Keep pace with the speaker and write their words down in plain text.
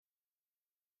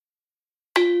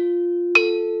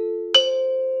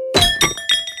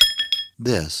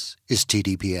This is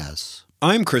TDPS.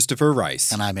 I'm Christopher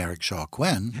Rice. And I'm Eric Shaw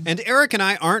Quinn. And Eric and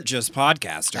I aren't just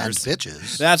podcasters. And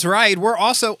bitches. That's right. We're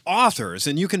also authors,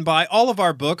 and you can buy all of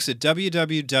our books at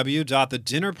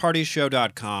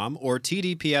www.thedinnerpartyshow.com or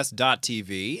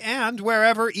tdps.tv and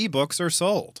wherever ebooks are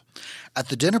sold. At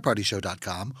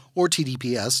thedinnerpartyshow.com or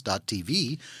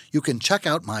tdps.tv, you can check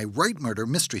out my Right Murder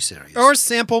mystery series. Or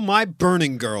sample my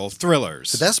Burning Girl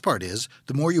thrillers. The best part is,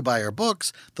 the more you buy our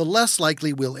books, the less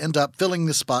likely we'll end up filling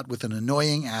the spot with an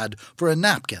annoying ad for a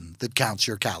napkin that counts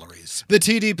your calories. The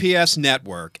TDPS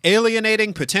Network,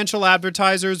 alienating potential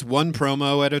advertisers one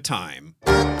promo at a time.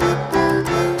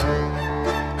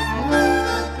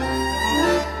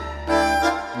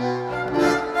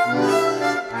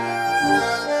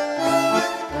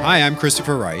 Hi, I'm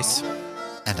Christopher Rice.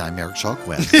 And I'm Eric Shaw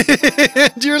Quinn.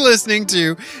 And you're listening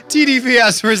to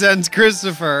TDPS Presents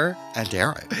Christopher. And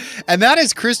Eric. And that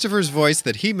is Christopher's voice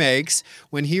that he makes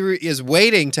when he is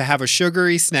waiting to have a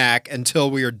sugary snack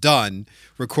until we are done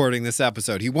recording this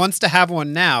episode. He wants to have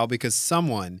one now because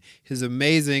someone, his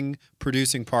amazing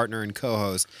producing partner and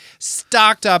co-host,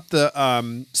 stocked up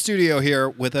the studio here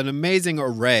with an amazing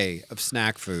array of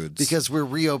snack foods. Because we're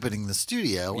reopening the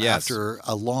studio after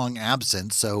a long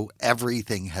absence, so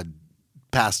everything had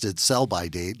passed its sell-by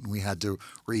date and we had to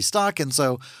restock. And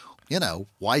so, you know,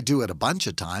 why do it a bunch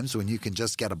of times when you can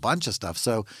just get a bunch of stuff?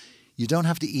 So you don't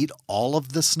have to eat all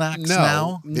of the snacks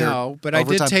now. No, but I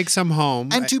did take some home.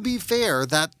 And to be fair,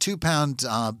 that 2-pound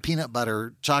peanut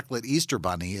butter chocolate Easter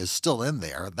bunny is still in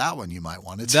there. That one you might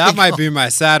want to take. That might be my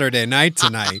Saturday night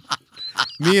tonight.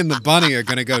 Me and the bunny are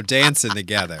going to go dancing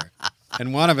together.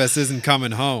 And one of us isn't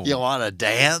coming home. You want to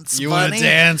dance, You bunny? want to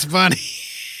dance, bunny?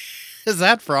 Is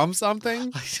that from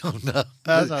something? I don't know.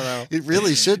 I don't know. It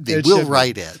really should be. It We'll should be.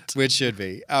 write it. It should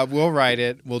be. We'll write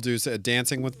it. We'll do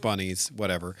Dancing with Bunnies,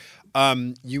 whatever.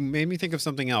 You made me think of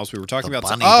something else. We were talking The about.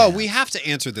 bunny dance. We have to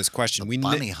answer this question. The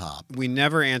bunny hop. We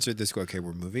never answered this. Okay,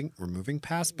 we're moving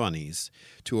past bunnies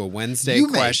to a Wednesday You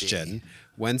may question. be.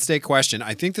 Wednesday question.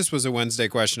 I think this was a Wednesday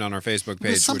question on our Facebook page.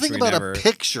 There was something which we about never... a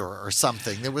picture or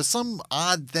something. There was some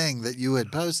odd thing that you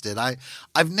had posted.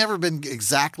 I've never been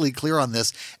exactly clear on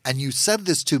this, and you said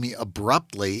this to me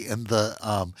abruptly in the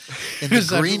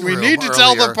green room. We need to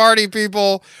tell the earlier. party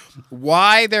people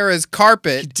why there is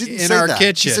carpet Didn't in say our that.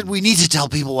 kitchen. He said we need to tell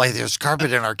people why there's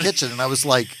carpet in our kitchen, and I was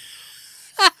like,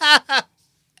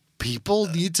 people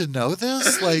need to know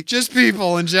this. Like, Just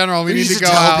people in general. We need to go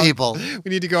tell out. people. We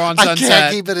need to go on I Sunset.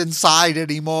 can't keep it inside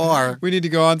anymore. We need to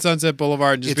go on Sunset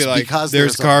Boulevard and just It's be like, because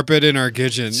there's there's carpet in our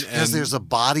kitchen. Because there's a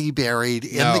body buried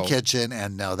in No. the kitchen,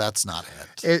 and no, that's not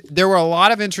it. There were a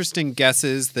lot of interesting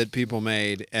guesses that people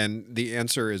made, and the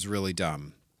answer is really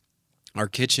dumb. Our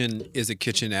kitchen is a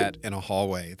kitchenette in a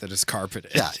hallway that is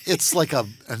carpeted. Yeah, it's like an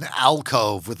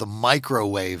alcove with a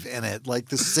microwave in it. Like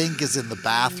the sink is in the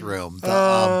bathroom.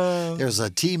 There's a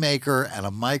tea maker and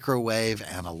a microwave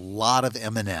and a lot of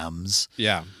M&Ms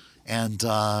Yeah. and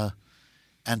a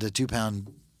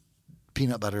 2-pound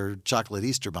peanut butter chocolate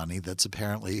Easter bunny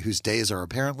whose days are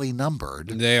apparently numbered.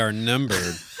 They are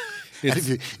numbered. And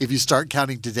if you start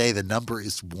counting today, the number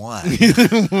is 1.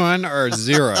 1 or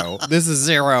 0. This is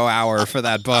 0 hour for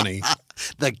that bunny.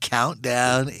 The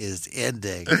countdown is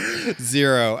ending.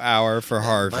 0 hour for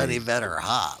Harvey. Bunny better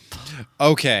hop.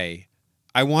 Okay.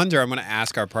 I wonder, I'm going to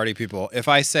ask our party people, if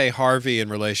I say Harvey in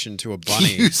relation to a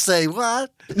bunny. You say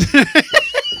what?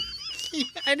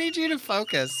 I need you to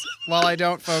focus while I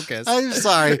don't focus. I'm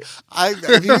sorry. I'm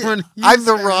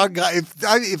the wrong guy.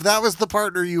 If that was the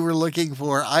partner you were looking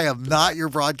for, I am not your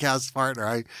broadcast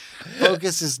partner.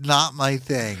 Focus is not my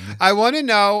thing. I want to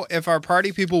know if our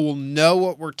party people will know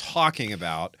what we're talking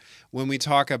about when we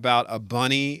talk about a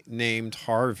bunny named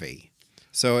Harvey.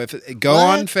 So go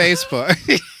What? on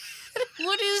Facebook.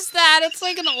 What is that? It's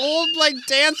like an old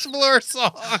dance floor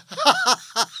song.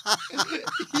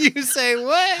 You say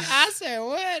what? I say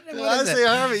what? I say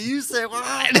Harvey. You say what?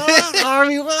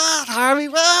 Harvey what? Harvey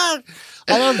what?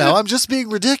 I don't know. I'm just being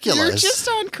ridiculous. You're just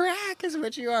on crack is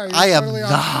what you are. You're I am totally on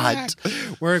not. crack.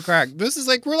 We're on crack.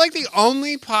 We're like the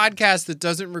only podcast that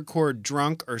doesn't record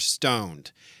drunk or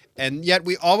stoned. And yet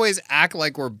we always act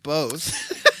like we're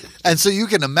both. And so you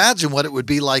can imagine what it would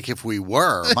be like if we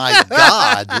were. My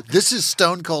God. This is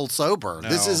stone cold sober. No.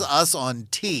 This is us on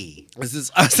tea. This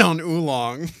is us on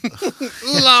oolong.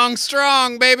 Oolong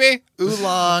strong, baby.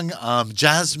 Oolong,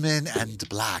 jasmine, and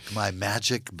black, my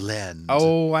magic blend.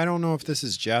 Oh, I don't know if this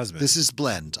is jasmine. This is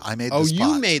blend. I made Oh, this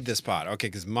pot. you made this pot. Okay,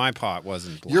 because my pot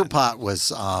wasn't blend. Your pot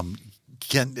was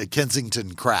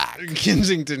Kensington crack.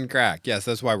 Kensington crack. Yes,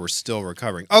 that's why we're still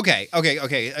recovering. Okay.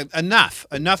 Enough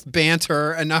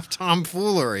banter, enough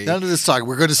tomfoolery. None of this talk.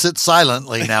 We're going to sit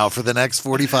silently now for the next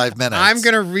 45 minutes. I'm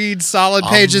going to read solid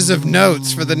pages of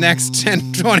notes for the next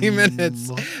 10, 20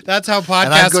 minutes. That's how podcasts work.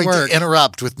 And I'm going to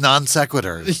interrupt with non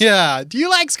sequiturs. Yeah. Do you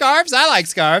like scarves? I like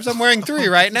scarves. I'm wearing 3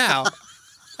 right now.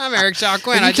 I'm Eric Shaw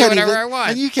Quinn. I do whatever I want.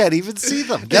 And you can't even see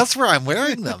them. Guess where I'm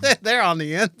wearing them? They're on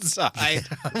the inside.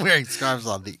 I'm wearing scarves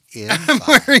on the inside. I'm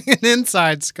wearing an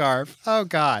inside scarf. Oh,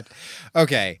 God.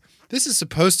 Okay. This is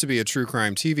supposed to be a true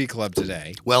crime TV club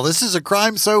today. Well, this is a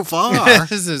crime so far.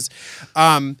 This is...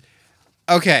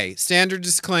 okay, standard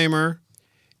disclaimer.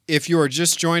 If you are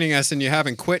just joining us and you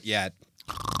haven't quit yet...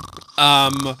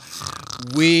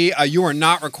 you are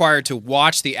not required to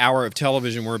watch the hour of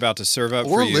television we're about to serve up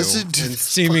for you listen to in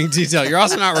steaming detail. You're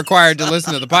also not required to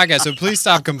listen to the podcast, so please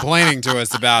stop complaining to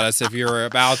us about us if you're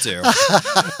about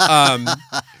to.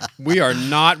 We are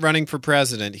not running for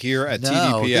president here at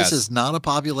TDPS. This is not a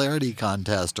popularity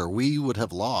contest, or we would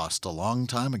have lost a long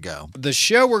time ago. The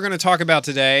show we're going to talk about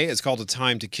today is called A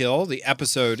Time to Kill. The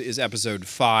episode is episode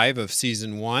 5 of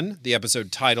season 1. The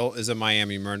episode title is A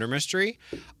Miami Murder Mystery.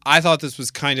 I thought this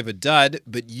was kind of a dud,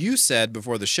 but you said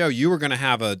before the show you were going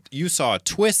to you saw a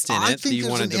twist in it that you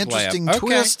wanted to play up. I think there's an interesting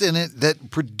twist in it that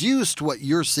produced what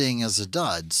you're seeing as a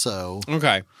dud, so...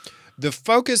 Okay. The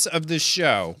focus of this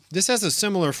show, this has a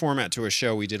similar format to a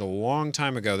show we did a long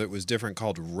time ago that was different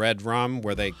called Red Rum,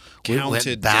 where they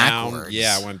counted down.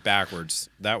 Yeah, it went backwards.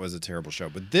 That was a terrible show.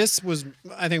 But this was,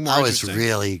 I think, more interesting. That was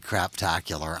really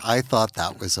craptacular. I thought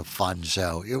that was a fun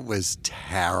show. It was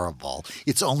terrible.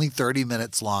 It's only 30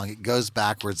 minutes long. It goes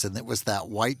backwards, and it was that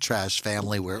white trash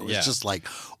family where it was just like...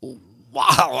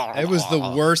 Wow. It was the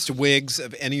worst wigs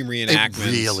of any reenactment.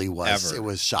 It really was. Ever. It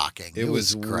was shocking. It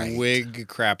was great. Wig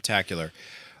craptacular.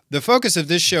 The focus of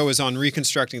this show is on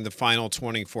reconstructing the final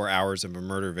 24 hours of a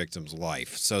murder victim's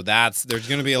life. So there's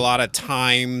going to be a lot of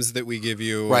times that we give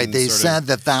you. Right. They said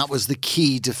that was the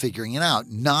key to figuring it out.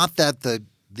 Not that the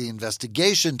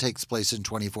investigation takes place in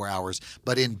 24 hours,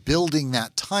 but in building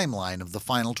that timeline of the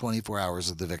final 24 hours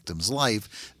of the victim's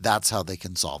life, that's how they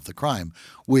can solve the crime,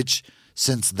 which...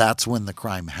 Since that's when the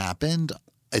crime happened,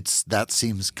 that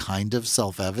seems kind of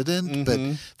self-evident,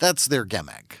 but that's their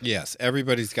gimmick. Yes,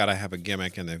 everybody's got to have a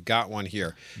gimmick, and they've got one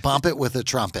here. Bump it with a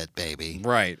trumpet, baby.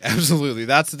 Right, absolutely.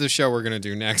 That's the show we're going to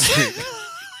do next week.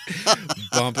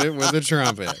 Bump it with a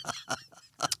trumpet.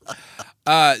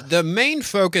 The main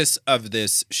focus of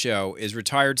this show is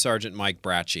retired Sergeant Mike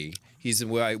Bracci. He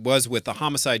was with the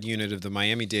homicide unit of the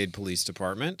Miami-Dade Police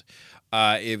Department.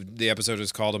 The episode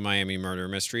is called A Miami Murder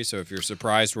Mystery, so if you're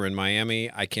surprised we're in Miami,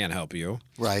 I can't help you.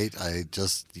 Right.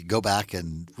 You go back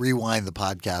and rewind the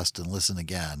podcast and listen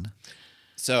again.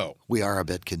 So we are a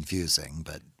bit confusing,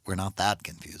 but we're not that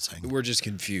confusing. We're just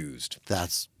confused.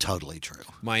 That's totally true.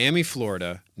 Miami,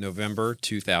 Florida, November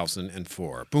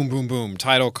 2004. Boom, boom, boom.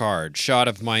 Title card. Shot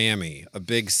of Miami, a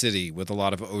big city with a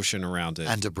lot of ocean around it.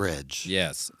 And a bridge.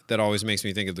 Yes. That always makes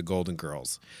me think of the Golden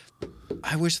Girls.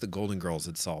 I wish the Golden Girls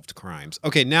had solved crimes.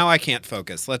 Okay, now I can't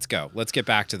focus. Let's go. Let's get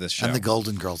back to this show. And the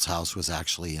Golden Girls' house was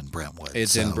actually in Brentwood. It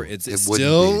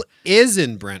still is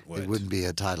in Brentwood. It wouldn't be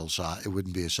a title shot. It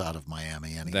wouldn't be a shot of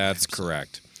Miami anyway. That's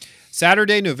correct.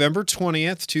 Saturday, November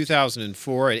 20th,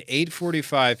 2004 at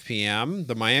 8:45 p.m.,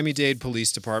 the Miami-Dade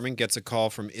Police Department gets a call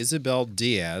from Isabel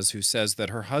Diaz, who says that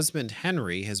her husband,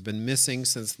 Henry, has been missing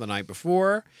since the night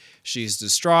before. She's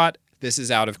distraught. This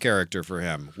is out of character for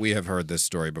him. We have heard this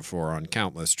story before on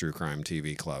countless True Crime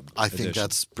TV Club I think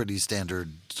that's pretty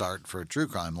standard start for a true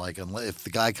crime. Like, if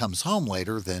the guy comes home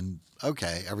later, then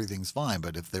okay, everything's fine.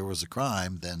 But if there was a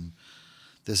crime, then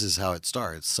this is how it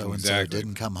starts. So-and-so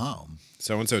didn't come home.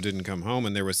 So-and-so didn't come home,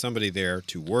 and there was somebody there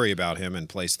to worry about him and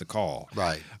place the call.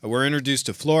 Right. We're introduced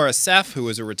to Flora Seff, who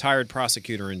is a retired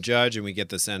prosecutor and judge, and we get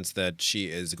the sense that she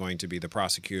is going to be the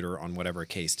prosecutor on whatever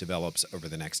case develops over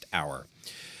the next hour.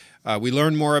 We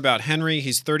learn more about Henry.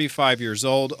 He's 35 years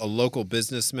old, a local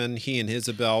businessman. He and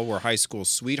Isabel were high school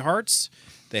sweethearts.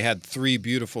 They had 3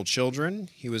 beautiful children.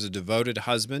 He was a devoted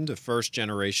husband, a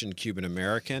first-generation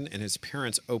Cuban-American, and his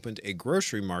parents opened a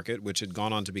grocery market, which had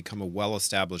gone on to become a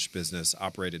well-established business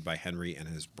operated by Henry and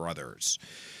his brothers.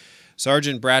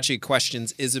 Sergeant Bracci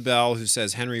questions Isabel, who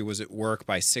says Henry was at work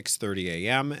by 6:30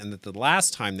 a.m. and that the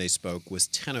last time they spoke was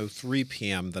 10:03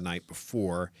 p.m. the night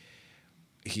before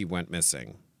he went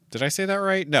missing. Did I say that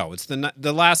right? No, it's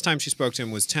the last time she spoke to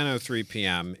him was 10:03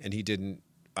 p.m. and he didn't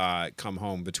come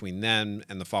home between then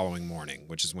and the following morning,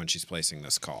 which is when she's placing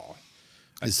this call.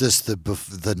 Is this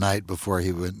the night before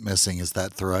he went missing? Is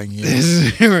that throwing you?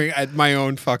 My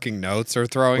own fucking notes are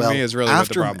throwing me is really what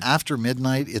the problem. After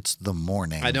midnight, it's the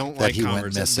morning. I don't that like he went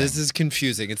missing. This is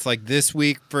confusing. It's like this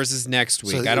week versus next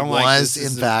week. So I don't like this. It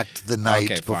was, in fact, the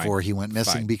night before he went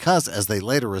missing because, as they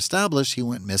later established, he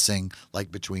went missing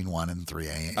like between 1 and 3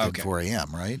 a.m. and 4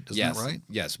 a.m., right? Isn't that right?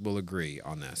 Yes, we'll agree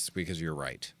on this because you're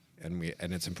right. And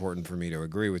it's important for me to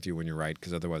agree with you when you're right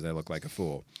because otherwise I look like a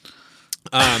fool.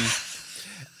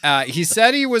 He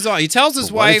said he was on. He tells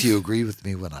his wife. What if you agree with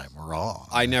me when I'm wrong?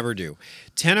 I never do.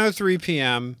 10:03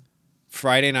 p.m.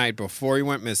 Friday night before he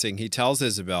went missing, he tells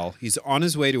Isabel he's on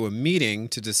his way to a meeting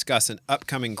to discuss an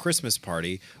upcoming Christmas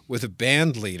party with a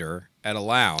band leader at a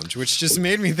lounge, which just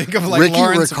made me think of like Ricky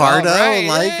Lawrence Ricardo. Bell,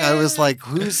 right? I was like,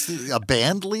 who's a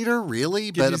band leader?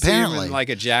 Really? Did but you apparently, see him in like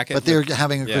a jacket. But they're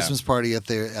having a Christmas party at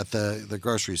the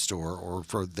grocery store or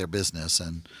for their business,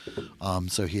 and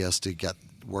so he has to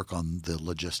work on the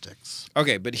logistics.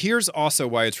 Okay, but here's also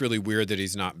why it's really weird that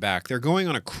he's not back. They're going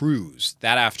on a cruise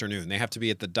that afternoon. They have to be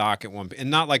at the dock at 1 p.m.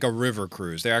 And not like a river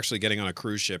cruise. They're actually getting on a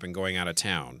cruise ship and going out of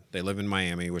town. They live in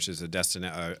Miami, which is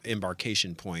a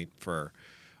embarkation point for...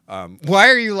 why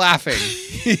are you laughing?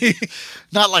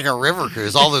 Not like a river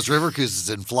cruise. All those river cruises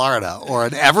in Florida or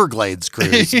an Everglades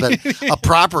cruise, but a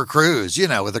proper cruise,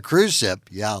 with a cruise ship.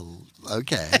 Yeah,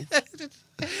 okay.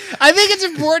 I think it's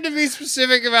important to be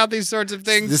specific about these sorts of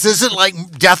things. This isn't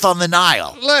like Death on the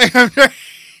Nile. Look,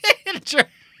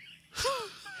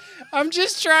 I'm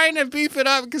just trying to beef it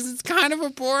up because it's kind of a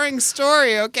boring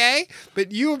story, okay?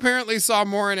 But you apparently saw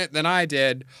more in it than I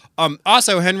did.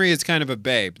 Also, Henry is kind of a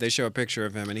babe. They show a picture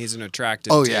of him, and he's an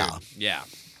attractive dude. Yeah. Yeah.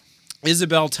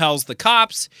 Isabel tells the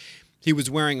cops he was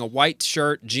wearing a white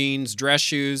shirt, jeans, dress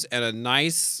shoes, and a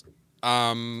nice...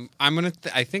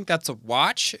 I think that's a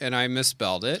watch, and I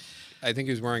misspelled it. I think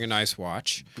he was wearing a nice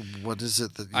watch. What is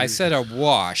it that I said a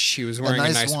wash. He was wearing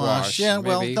a nice wash. Yeah, maybe.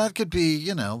 Well, that could be,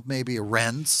 maybe a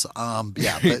Renz.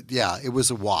 But it was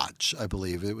a watch, I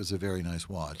believe. It was a very nice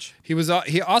watch.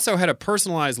 He also had a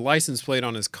personalized license plate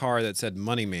on his car that said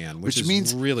Money Man, which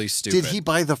means really stupid. Did he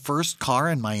buy the first car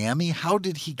in Miami? How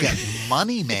did he get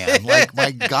Money Man? Like, my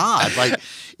God. Like,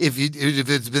 if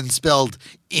it's been spelled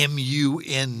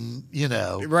M-U-N,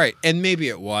 Right, and maybe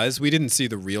it was. We didn't see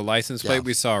the real license plate.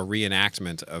 We saw a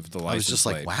reenactment of the license plate. I was just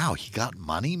like, wow, he got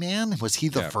Money Man? Was he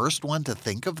the first one to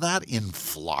think of that in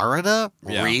Florida?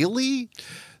 Yeah. Really?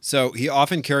 So he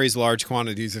often carries large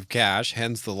quantities of cash,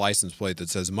 hence the license plate that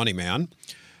says Money Man.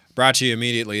 Bracci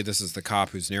immediately, this is the cop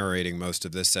who's narrating most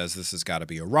of this, says this has got to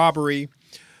be a robbery.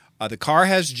 The car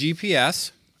has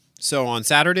GPS. So on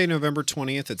Saturday, November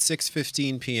 20th at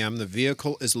 6:15 p.m., the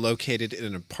vehicle is located in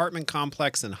an apartment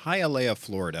complex in Hialeah,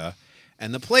 Florida,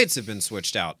 and the plates have been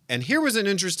switched out. And here was an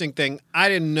interesting thing I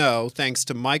didn't know, thanks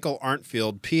to Michael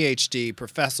Arntfield, Ph.D.,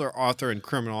 professor, author, and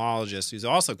criminologist, who's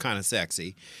also kind of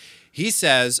sexy. He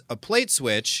says a plate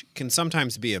switch can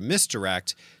sometimes be a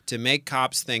misdirect to make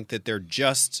cops think that they're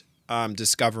just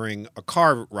discovering a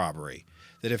car robbery.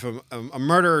 That if a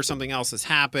murder or something else has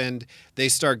happened, they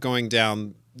start going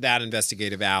down that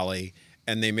investigative alley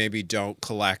and they maybe don't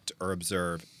collect or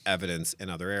observe evidence in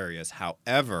other areas.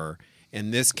 However,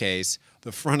 in this case,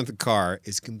 the front of the car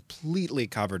is completely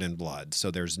covered in blood,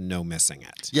 so there's no missing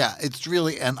it. Yeah, it's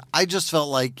really, and I just felt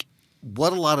like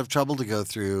what a lot of trouble to go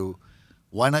through.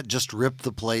 Why not just rip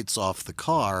the plates off the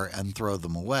car and throw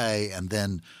them away? And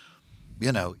then,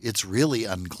 it's really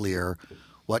unclear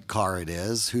what car it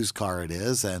is, whose car it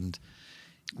is, and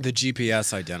the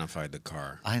GPS identified the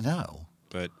car. I know.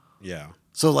 But, yeah.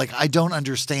 So, I don't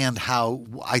understand how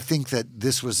 – I think that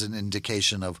this was an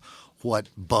indication of what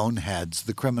boneheads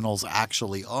the criminals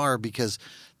actually are, because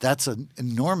that's an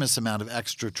enormous amount of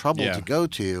extra trouble to go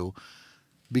to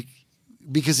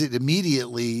because it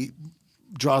immediately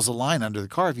draws a line under the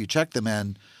car. If you check them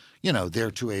in,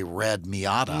 they're to a red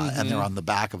Miata and they're on the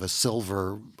back of a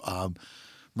silver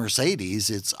Mercedes,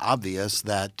 it's obvious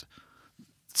that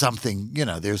something,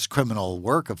 there's criminal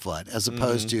work afoot, as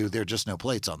opposed to there are just no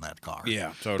plates on that car.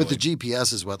 Yeah, totally. But the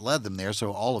GPS is what led them there,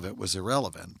 so all of it was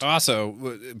irrelevant.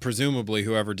 Also, presumably,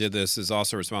 whoever did this is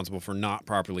also responsible for not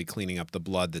properly cleaning up the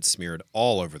blood that's smeared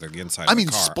all over the inside of the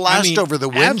car. Splashed over the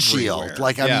windshield.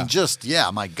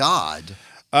 Everywhere. My God.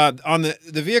 On the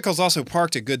vehicle's also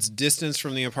parked a good distance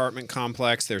from the apartment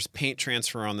complex. There's paint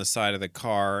transfer on the side of the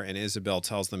car, and Isabel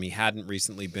tells them he hadn't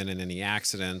recently been in any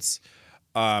accidents.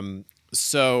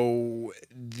 So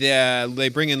they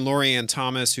bring in Lori Ann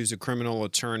Thomas, who's a criminal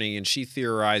attorney, and she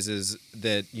theorizes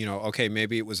that,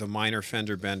 maybe it was a minor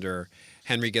fender bender.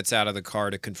 Henry gets out of the car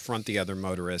to confront the other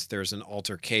motorist. There's an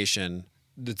altercation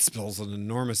that spills an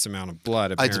enormous amount of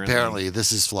blood, apparently. Apparently,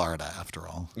 this is Florida, after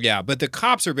all. Yeah, but the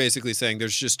cops are basically saying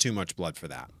there's just too much blood for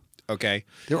that. Okay?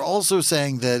 They're also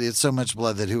saying that it's so much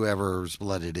blood that whoever's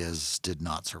blood it is did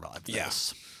not survive this. Yeah.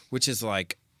 Which is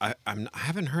like, I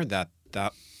haven't heard that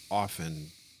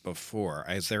often before.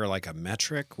 Is there like a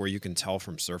metric where you can tell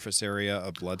from surface area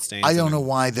of blood stains? I don't know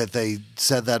why that they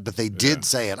said that, but they did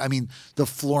say it. I mean, the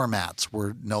floor mats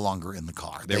were no longer in the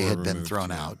car. They had been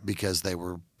thrown out because they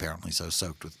were apparently so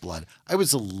soaked with blood. It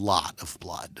was a lot of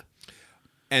blood.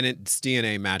 And its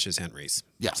DNA matches Henry's.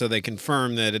 Yeah. So they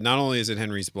confirm that not only is it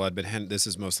Henry's blood, but this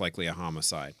is most likely a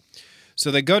homicide.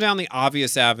 So they go down the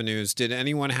obvious avenues. Did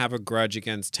anyone have a grudge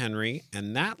against Henry?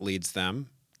 And that leads them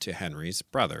to Henry's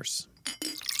brothers.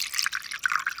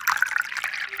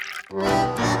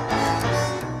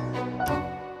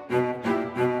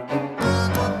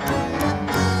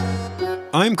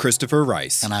 I'm Christopher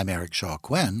Rice. And I'm Eric Shaw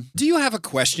Quinn. Do you have a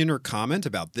question or comment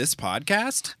about this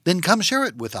podcast? Then come share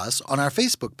it with us on our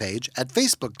Facebook page at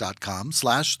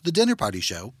facebook.com/The Dinner Party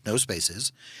Show, no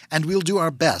spaces, and we'll do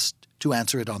our best to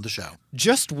answer it on the show.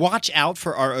 Just watch out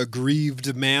for our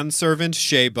aggrieved manservant,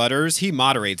 Shea Butters. He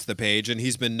moderates the page, and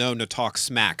he's been known to talk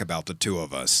smack about the two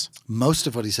of us. Most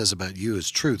of what he says about you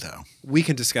is true, though. We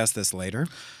can discuss this later.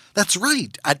 That's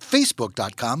right, at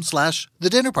facebook.com/The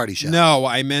Dinner Party Show. No,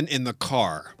 I meant in the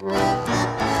car.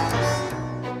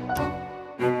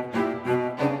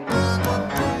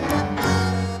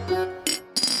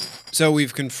 So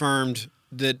we've confirmed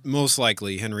that most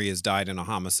likely Henry has died in a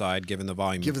homicide, given the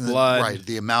volume of blood. Right,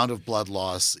 the amount of blood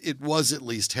loss. It was at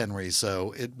least Henry,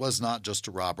 so it was not just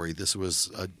a robbery. This was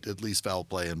at least foul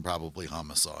play and probably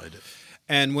homicide.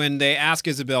 And when they ask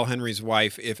Isabel, Henry's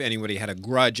wife, if anybody had a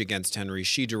grudge against Henry,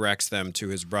 she directs them to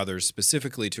his brothers,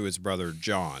 specifically to his brother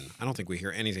John. I don't think we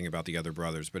hear anything about the other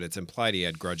brothers, but it's implied he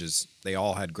had grudges. They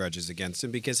all had grudges against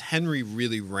him because Henry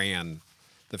really ran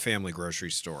the family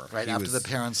grocery store. Right, after the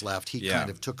parents left, he kind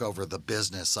of took over the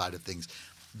business side of things.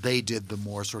 They did the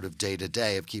more sort of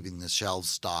day-to-day of keeping the shelves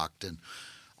stocked and,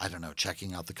 I don't know,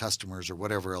 checking out the customers or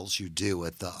whatever else you do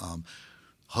at the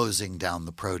hosing down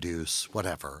the produce,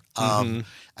 whatever. And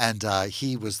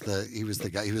he was the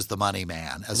guy. He was the money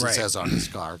man, as it says on his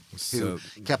car, who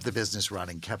kept the business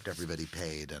running, kept everybody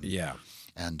paid,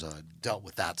 and dealt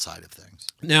with that side of things.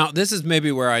 Now, this is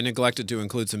maybe where I neglected to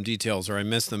include some details or I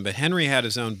missed them, but Henry had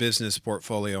his own business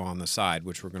portfolio on the side,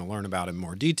 which we're going to learn about in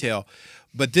more detail.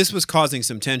 But this was causing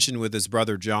some tension with his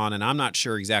brother John, and I'm not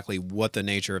sure exactly what the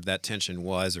nature of that tension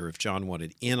was or if John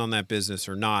wanted in on that business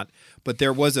or not. But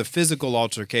there was a physical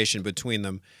altercation between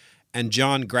them, and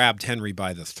John grabbed Henry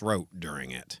by the throat during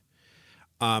it.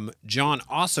 John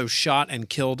also shot and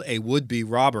killed a would-be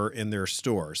robber in their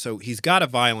store. So he's got a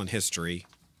violent history.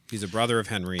 He's a brother of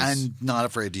Henry's. And not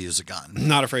afraid to use a gun.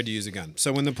 Not afraid to use a gun.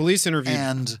 So when the police interviewed...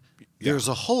 And there's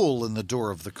a hole in the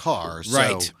door of the car.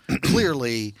 So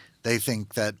clearly they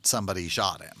think that somebody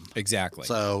shot him. Exactly.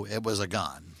 So it was a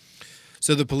gun.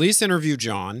 So the police interview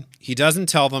John. He doesn't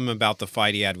tell them about the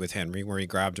fight he had with Henry where he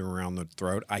grabbed him around the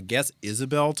throat. I guess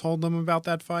Isabel told them about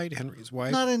that fight, Henry's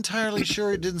wife. Not entirely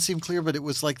sure. It didn't seem clear, but it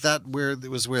was like that where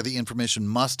the information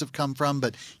must have come from.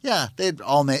 But yeah, they'd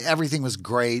all made everything was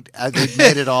great. They'd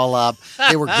made it all up.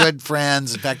 They were good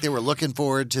friends. In fact, they were looking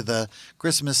forward to the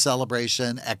Christmas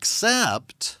celebration,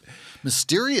 except...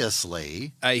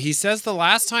 mysteriously. He says the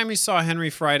last time he saw Henry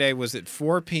Friday was at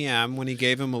 4 p.m. when he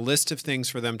gave him a list of things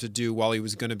for them to do while he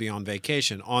was going to be on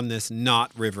vacation on this Knott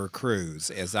River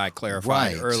cruise, as I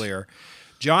clarified earlier.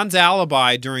 John's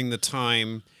alibi during the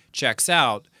time checks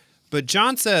out, but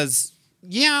John says,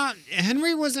 yeah,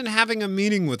 Henry wasn't having a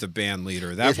meeting with the band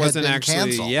leader. That wasn't actually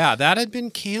canceled. Yeah, that had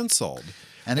been canceled.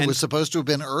 And it was supposed to have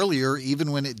been earlier,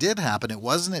 even when it did happen. It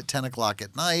wasn't at 10 o'clock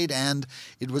at night, and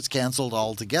it was canceled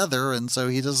altogether. And so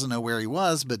he doesn't know where he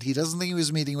was, but he doesn't think he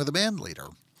was meeting with a band leader.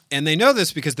 And they know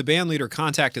this because the band leader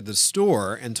contacted the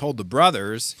store and told the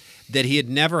brothers that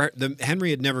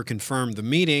Henry had never confirmed the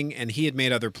meeting, and he had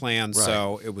made other plans,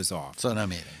 so it was off. So no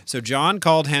meeting. So John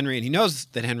called Henry, and he knows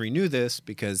that Henry knew this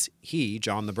because he,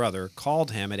 John the brother,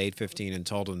 called him at 8:15 and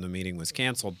told him the meeting was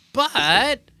canceled.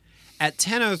 But... at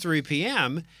 10:03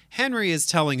 p.m., Henry is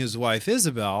telling his wife,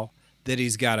 Isabel, that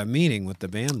he's got a meeting with the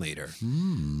band leader.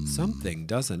 Something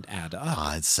doesn't add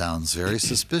up. It sounds very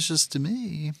suspicious to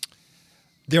me.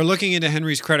 They're looking into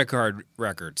Henry's credit card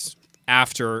records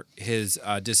after his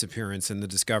disappearance and the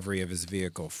discovery of his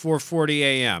vehicle. 4:40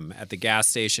 a.m. at the gas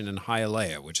station in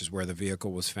Hialeah, which is where the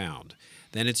vehicle was found.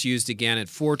 Then it's used again at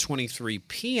 4:23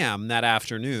 p.m. that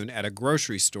afternoon at a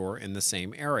grocery store in the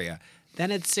same area. Then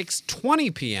at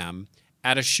 6:20 p.m.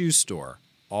 at a shoe store,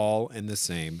 all in the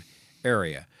same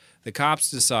area. The cops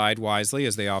decide wisely,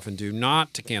 as they often do,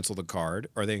 not to cancel the card,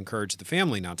 or they encourage the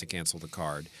family not to cancel the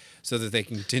card so that they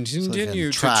can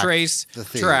continue to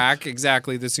track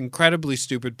exactly this incredibly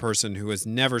stupid person who has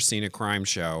never seen a crime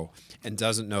show and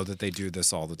doesn't know that they do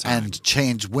this all the time.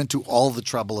 And went to all the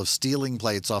trouble of stealing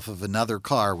plates off of another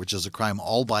car, which is a crime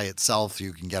all by itself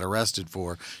you can get arrested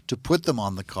for, to put them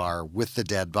on the car with the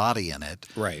dead body in it.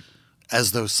 Right.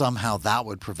 As though somehow that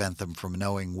would prevent them from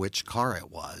knowing which car it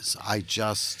was.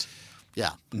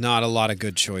 Yeah. Not a lot of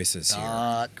good choices here.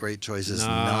 Not great choices.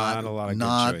 Not a lot of good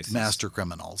choices. Not master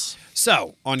criminals.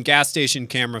 So, on gas station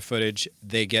camera footage,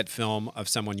 they get film of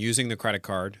someone using the credit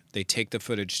card. They take the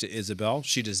footage to Isabel.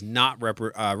 She does not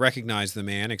recognize the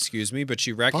man, but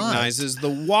she recognizes the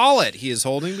wallet he is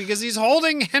holding because he's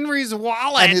holding Henry's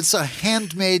wallet. And it's a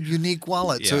handmade, unique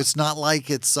wallet. Yeah. So it's not like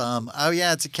it's,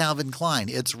 it's a Calvin Klein.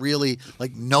 It's really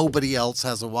like nobody else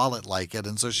has a wallet like it.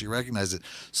 And so she recognizes it.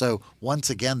 So once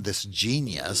again, this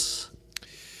genius.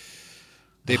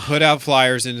 They put out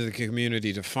flyers into the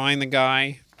community to find the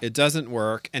guy. It doesn't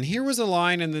work. And here was a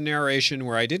line in the narration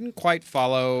where I didn't quite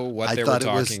follow what they were talking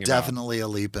about. I thought it was definitely a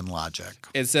leap in logic.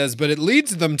 It says, but it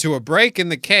leads them to a break in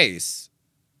the case.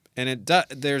 And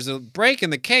there's a break in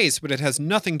the case, but it has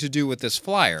nothing to do with this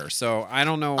flyer. So I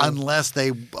don't know. Unless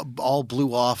they all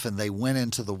blew off and they went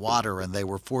into the water and they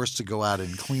were forced to go out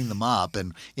and clean them up.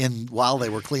 And while they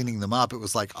were cleaning them up, it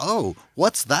was like, oh,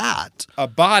 what's that? A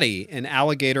body in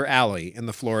Alligator Alley in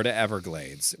the Florida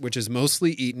Everglades, which is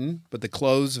mostly eaten, but the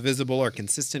clothes visible are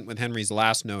consistent with Henry's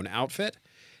last known outfit.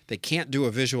 They can't do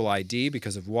a visual ID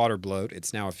because of water bloat.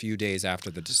 It's now a few days after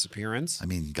the disappearance. I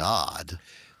mean, God.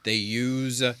 They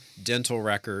use dental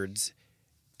records.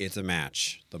 It's a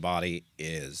match. The body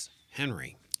is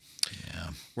Henry. Yeah.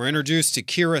 We're introduced to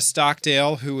Kira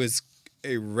Stockdale, who is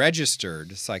a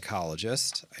registered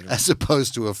psychologist. As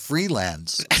opposed to a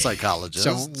freelance psychologist.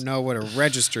 Don't know what a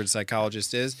registered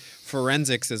psychologist is.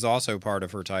 Forensics is also part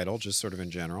of her title, just sort of in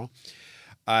general.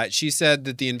 She said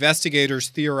that the investigators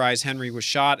theorized Henry was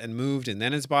shot and moved and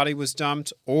then his body was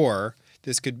dumped,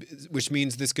 which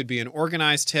means this could be an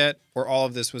organized hit, or all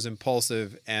of this was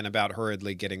impulsive and about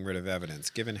hurriedly getting rid of evidence,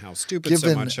 given how stupid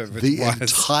so much of it was. The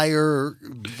entire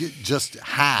just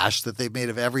hash that they made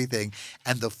of everything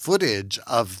and the footage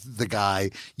of the guy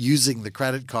using the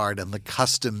credit card and the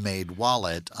custom-made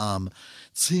wallet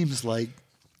seems like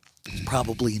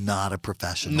probably not a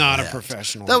professional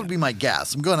hit. That would be my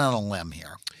guess. I'm going out on a limb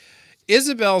here.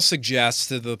 Isabel suggests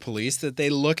to the police that they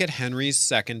look at Henry's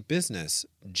second business,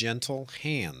 Gentle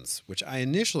Hands, which I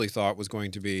initially thought was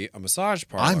going to be a massage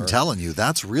parlor. I'm telling you,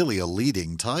 that's really a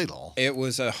leading title. It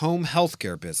was a home health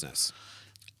care business.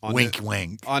 Wink,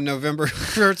 wink. On November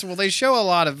 1st, well, they show a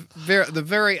lot of the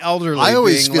very elderly. I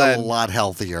always feel a lot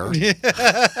healthier.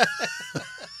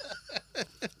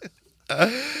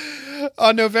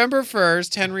 On November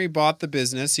 1st, Henry bought the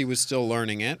business. He was still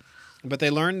learning it. But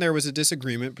they learned there was a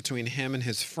disagreement between him and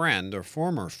his friend, or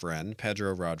former friend,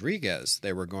 Pedro Rodriguez.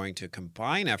 They were going to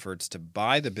combine efforts to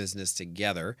buy the business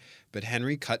together, but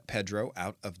Henry cut Pedro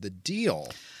out of the deal.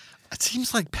 It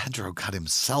seems like Pedro cut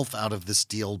himself out of this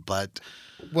deal, but...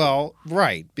 Well,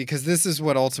 right, because this is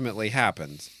what ultimately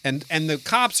happened. And the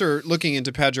cops are looking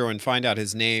into Pedro and find out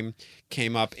his name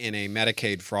came up in a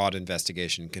Medicaid fraud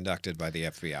investigation conducted by the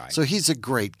FBI. So he's a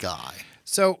great guy.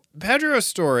 So Pedro's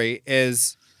story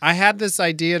is... I had this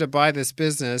idea to buy this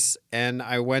business, and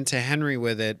I went to Henry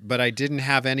with it, but I didn't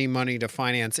have any money to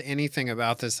finance anything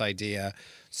about this idea.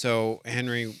 So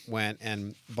Henry went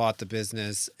and bought the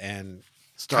business and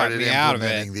started cut me out of it.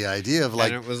 Implementing the idea of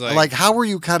like how were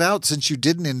you cut out since you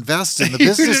didn't invest in the you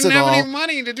business didn't at all? have any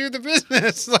money to do the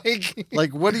business.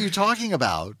 Like what are you talking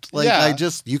about? Like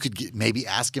you could maybe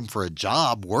ask him for a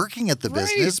job working at the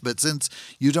business, but since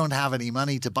you don't have any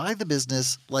money to buy the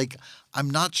business, like I'm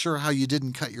not sure how you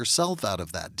didn't cut yourself out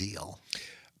of that deal.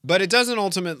 But it doesn't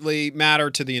ultimately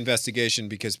matter to the investigation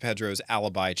because Pedro's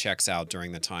alibi checks out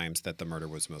during the times that the murder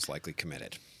was most likely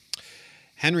committed.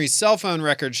 Henry's cell phone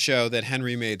records show that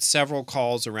Henry made several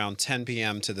calls around 10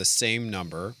 p.m. to the same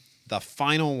number. The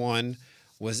final one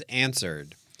was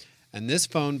answered. And this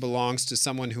phone belongs to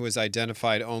someone who is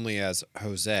identified only as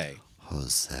Jose.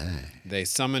 Jose. They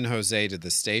summon Jose to the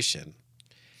station.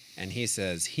 And he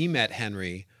says he met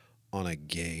Henry on a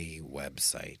gay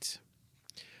website.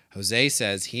 Jose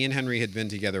says he and Henry had been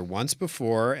together once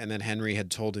before, and that Henry had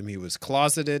told him he was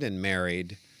closeted and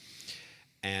married.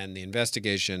 And the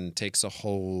investigation takes a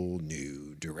whole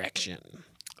new direction.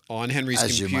 On Henry's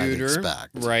computer, you might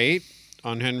expect. Right?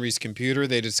 On Henry's computer,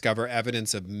 they discover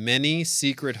evidence of many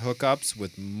secret hookups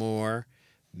with more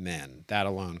men. That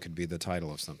alone could be the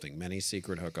title of something. Many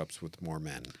secret hookups with more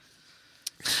men.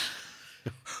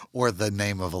 Or the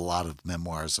name of a lot of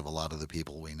memoirs of a lot of the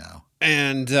people we know.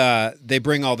 And they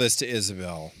bring all this to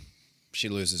Isabel. She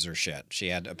loses her shit. She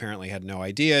apparently had no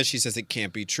idea. She says it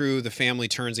can't be true. The family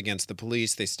turns against the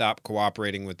police. They stop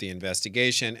cooperating with the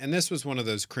investigation. And this was one of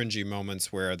those cringy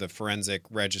moments where the forensic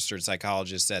registered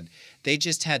psychologist said they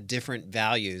just had different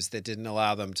values that didn't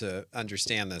allow them to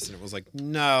understand this. And it was like,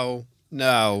 no.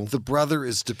 The brother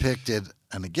is depicted,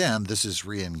 and again, this is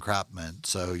re-encrapment,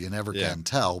 so you never can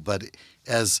tell, but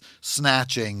as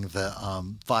snatching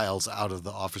the files out of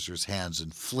the officer's hands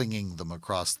and flinging them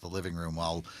across the living room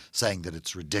while saying that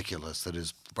it's ridiculous that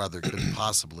his brother couldn't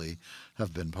possibly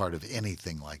have been part of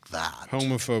anything like that.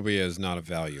 Homophobia is not a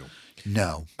value.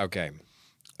 No. Okay.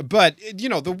 But,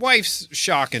 the wife's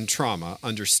shock and trauma,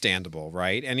 understandable,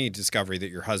 right? Any discovery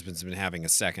that your husband's been having a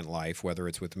second life, whether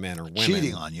it's with men or women.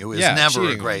 Cheating on you is never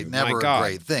a great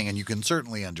thing, and you can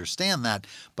certainly understand that.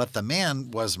 But the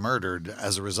man was murdered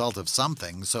as a result of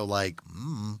something, so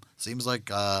seems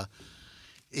like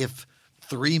if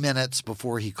 3 minutes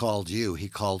before he called you, he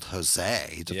called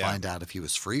Jose to find out if he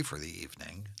was free for the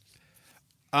evening.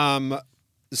 I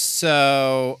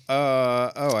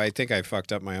think I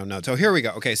fucked up my own notes. So here we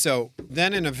go. Okay, so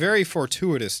then in a very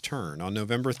fortuitous turn, on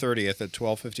November 30th at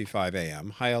 12:55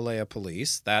 a.m., Hialeah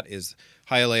police,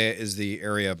 Hialeah is the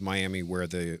area of Miami where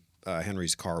the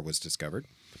Henry's car was discovered.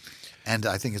 And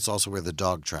I think it's also where the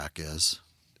dog track is.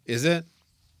 Is it?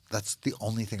 That's the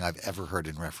only thing I've ever heard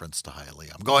in reference to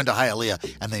Hialeah. I'm going to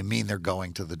Hialeah, and they mean they're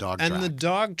going to the dog track. And the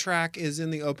dog track is in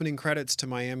the opening credits to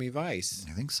Miami Vice.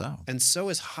 I think so. And so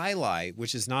is Hialeah,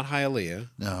 which is not Hialeah.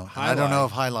 No, I don't know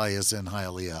if Hialeah is in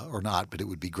Hialeah or not, but it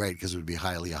would be great because it would be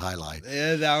Hialeah.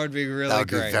 Yeah, that would be really great.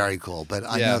 That would be very cool. But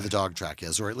I know the dog track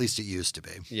is, or at least it used to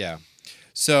be. Yeah.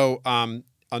 So on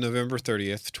November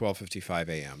 30th, 12:55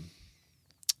 a.m.,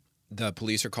 the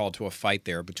police are called to a fight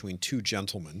there between two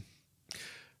gentlemen.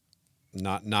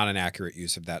 Not an accurate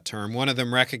use of that term. One of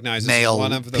them recognizes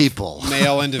one of the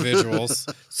male individuals,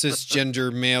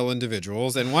 cisgender male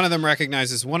individuals, and one of them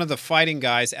recognizes one of the fighting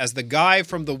guys as the guy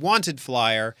from the wanted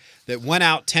flyer that went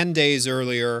out 10 days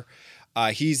earlier.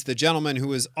 He's the gentleman who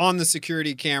was on the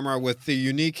security camera with the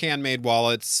unique handmade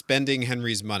wallet spending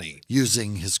Henry's money.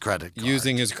 Using his credit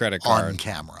card. On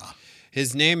camera.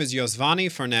 His name is Yosvany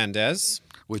Fernandez.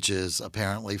 Which is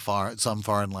apparently some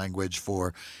foreign language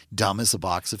for dumb as a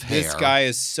box of hair. This guy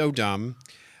is so dumb.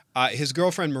 His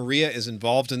girlfriend Maria is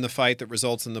involved in the fight that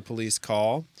results in the police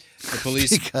call. The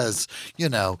police because,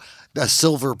 a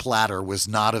silver platter was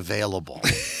not available.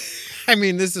 I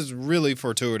mean, this is really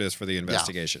fortuitous for the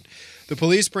investigation. Yeah. The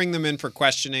police bring them in for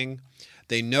questioning.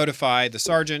 They notify the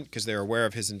sergeant because they're aware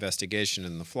of his investigation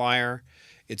in the flyer.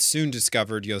 It's soon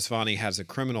discovered Yosvany has a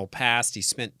criminal past. He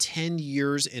spent 10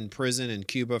 years in prison in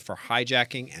Cuba for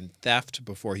hijacking and theft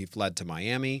before he fled to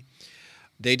Miami.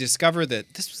 They discover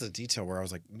that this was a detail where I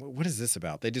was like, what is this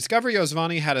about? They discover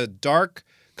Yosvany had a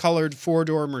dark-colored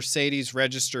four-door Mercedes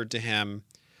registered to him.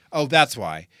 Oh, that's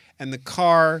why. And the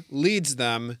car leads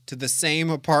them to the same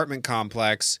apartment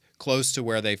complex close to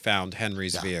where they found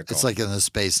Henry's vehicle. It's like in the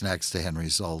space next to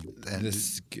Henry's old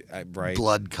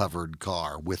blood-covered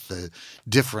car with the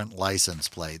different license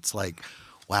plates. Like,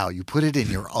 wow, you put it in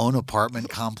your own apartment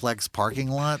complex parking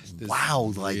lot?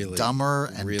 Wow, like dumber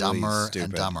and dumber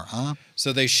and dumber, huh?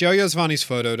 So they show Yosvany's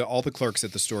photo to all the clerks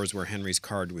at the stores where Henry's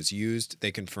card was used.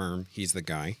 They confirm he's the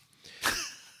guy.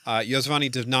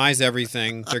 Yosvany denies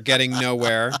everything. They're getting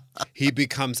nowhere. He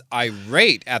becomes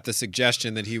irate at the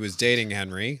suggestion that he was dating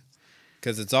Henry.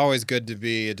 Because it's always good to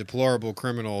be a deplorable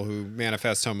criminal who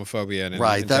manifests homophobia in an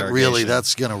interrogation.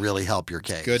 That's going to really help your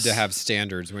case. It's good to have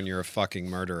standards when you're a fucking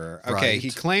murderer. Okay,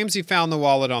 He claims he found the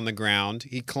wallet on the ground.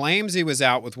 He claims he was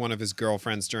out with one of his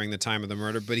girlfriends during the time of the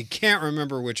murder, but he can't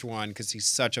remember which one because he's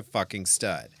such a fucking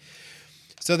stud.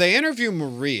 So they interview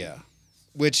Maria,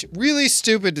 which really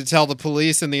stupid to tell the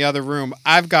police in the other room,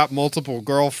 I've got multiple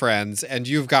girlfriends and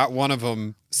you've got one of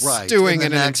them stewing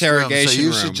in an interrogation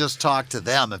room. So you should just talk to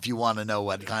them if you want to know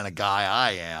what kind of guy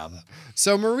I am.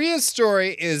 So Maria's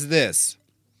story is this.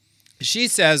 She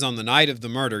says on the night of the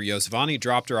murder, Yosvany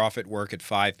dropped her off at work at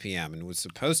 5 p.m. and was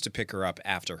supposed to pick her up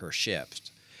after her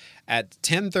shift. At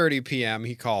 10:30 p.m.,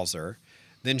 he calls her.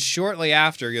 Then shortly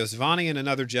after, Yosvany and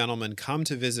another gentleman come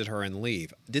to visit her and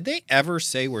leave. Did they ever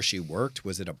say where she worked?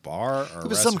 Was it a bar or It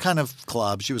was some kind of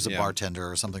club. She was a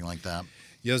bartender or something like that.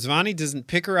 Yosvany doesn't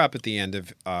pick her up at the end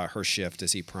of her shift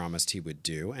as he promised he would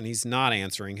do, and he's not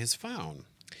answering his phone.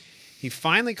 He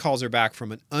finally calls her back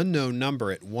from an unknown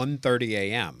number at 1:30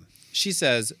 a.m. She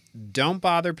says, "Don't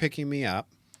bother picking me up.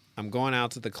 I'm going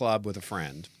out to the club with a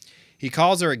friend." He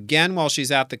calls her again while she's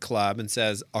at the club and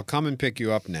says, "I'll come and pick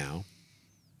you up now."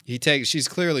 She's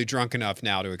clearly drunk enough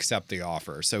now to accept the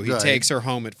offer. So he takes her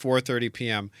home at 4:30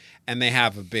 p.m. and they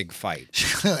have a big fight.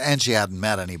 And she hadn't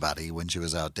met anybody when she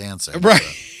was out dancing. Right.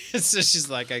 So she's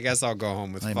like, I guess I'll go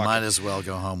home with I might as well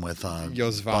go home with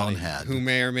Yosvani, Bonehead, who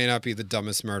may or may not be the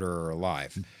dumbest murderer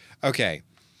alive. Okay.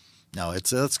 No,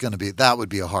 it's going to be, that would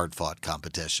be a hard-fought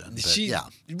competition. But yeah.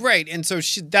 Right. And so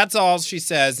that's all she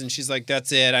says. And she's like,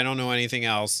 that's it. I don't know anything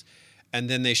else. And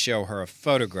then they show her a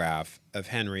photograph of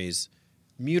Henry's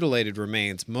mutilated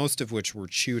remains, most of which were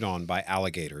chewed on by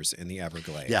alligators in the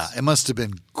Everglades. Yeah, it must have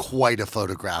been quite a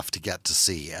photograph to get to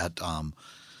see at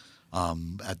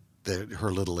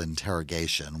her little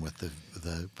interrogation with the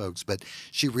folks. But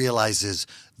she realizes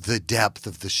the depth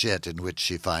of the shit in which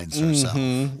she finds herself.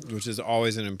 Mm-hmm. Which is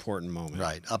always an important moment.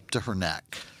 Right, up to her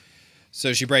neck.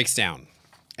 So she breaks down,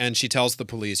 and she tells the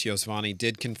police Yosvani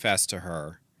did confess to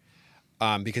her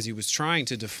because he was trying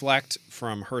to deflect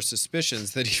from her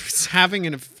suspicions that he was having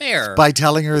an affair. By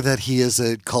telling her that he is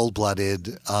a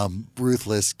cold-blooded,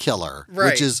 ruthless killer,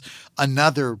 which is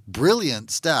another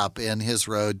brilliant step in his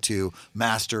road to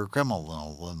master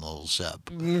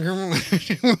criminalship.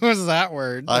 What was that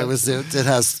word? It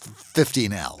has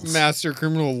 15 L's. Master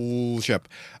criminalship.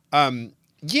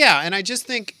 Yeah, and I just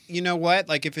think, you know what?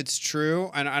 Like, if it's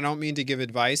true, and I don't mean to give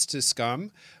advice to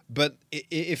scum, but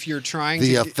if you're trying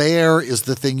the affair is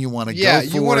the thing you want to go for,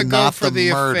 you want to go not for the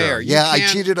murder. Affair. Yeah, I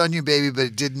cheated on you, baby, but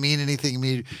it didn't mean anything to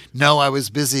me. No, I was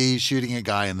busy shooting a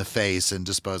guy in the face and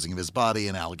disposing of his body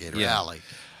in Alligator Alley.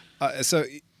 So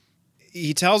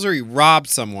he tells her he robbed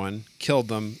someone, killed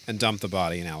them, and dumped the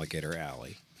body in Alligator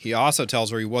Alley. He also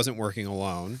tells her he wasn't working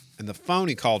alone, and the phone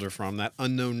he called her from, that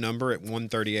unknown number at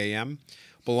 1:30 a.m.,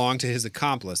 belonged to his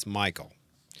accomplice, Michael.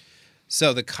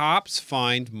 So the cops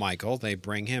find Michael. They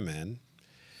bring him in.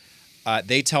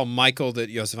 They tell Michael that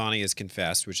Yosvani has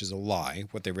confessed, which is a lie.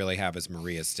 What they really have is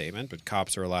Maria's statement, but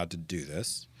cops are allowed to do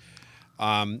this.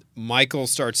 Michael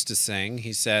starts to sing.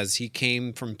 He says he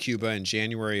came from Cuba in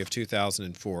January of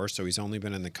 2004, so he's only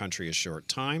been in the country a short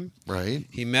time. Right.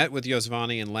 He met with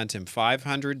Yosvani and lent him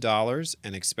 $500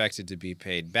 and expected to be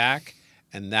paid back,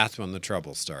 and that's when the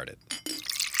trouble started.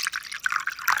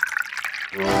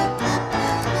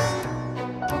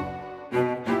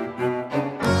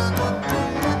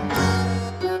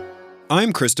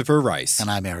 I'm Christopher Rice.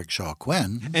 And I'm Eric Shaw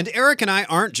Quinn. And Eric and I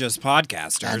aren't just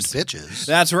podcasters. And bitches.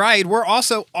 That's right. We're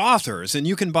also authors, and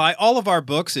you can buy all of our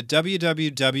books at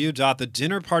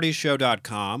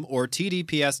www.thedinnerpartyshow.com or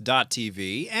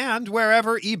tdps.tv and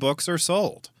wherever ebooks are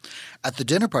sold. At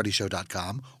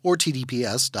thedinnerpartyshow.com or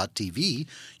tdps.tv,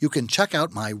 you can check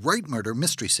out my Right Murder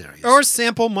mystery series. Or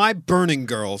sample my Burning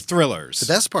Girl thrillers. The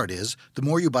best part is, the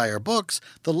more you buy our books,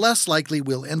 the less likely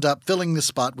we'll end up filling the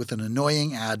spot with an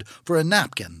annoying ad for a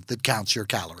napkin that counts your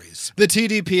calories. The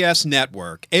TDPS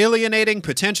Network, alienating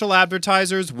potential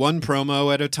advertisers one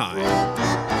promo at a time.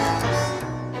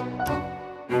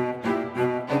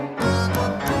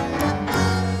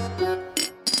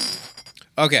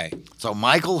 Okay. So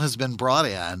Michael has been brought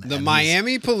in. The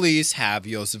Miami police have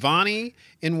Yosvani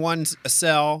in one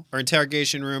cell or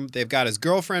interrogation room. They've got his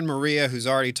girlfriend, Maria, who's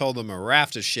already told them a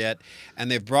raft of shit.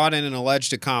 And they've brought in an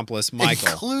alleged accomplice, Michael.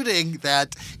 Including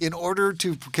that in order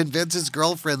to convince his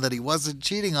girlfriend that he wasn't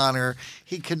cheating on her,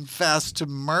 he confessed to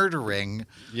murdering.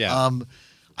 Yeah.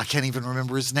 I can't even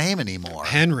remember his name anymore.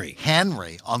 Henry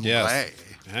on the way.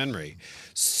 Henry.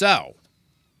 So,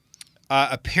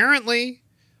 apparently,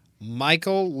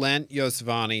 Michael lent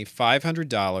Yosvani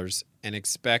 $500 and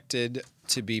expected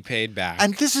to be paid back.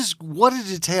 And this is what a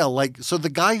detail. So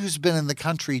the guy who's been in the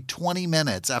country 20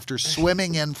 minutes after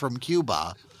swimming in from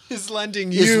Cuba is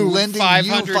lending you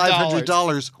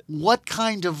 $500. What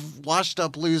kind of washed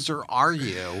up loser are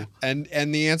you? And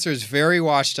the answer is very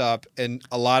washed up and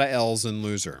a lot of L's in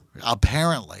loser.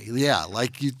 Apparently, yeah.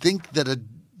 Like you'd think that an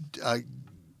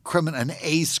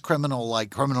ace criminal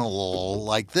like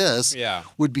this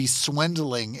would be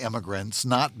swindling immigrants,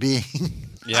 not being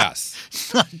not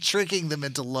tricking them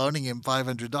into loaning him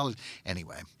 $500.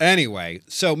 Anyway,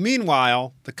 so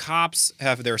meanwhile, the cops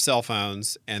have their cell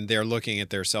phones and they're looking at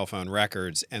their cell phone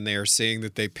records and they are seeing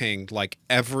that they pinged like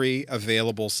every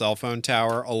available cell phone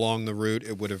tower along the route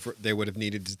they would have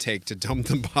needed to take to dump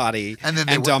the body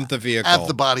and dump the vehicle at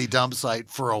the body dump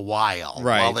site for a while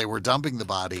they were dumping the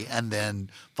body, and then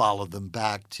followed them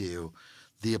back to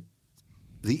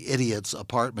the idiot's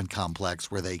apartment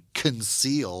complex where they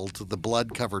concealed the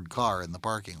blood-covered car in the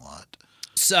parking lot.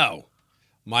 So,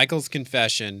 Michael's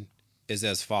confession is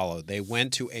as follows. They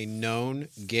went to a known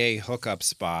gay hookup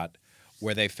spot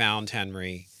where they found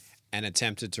Henry and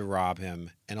attempted to rob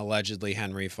him, and allegedly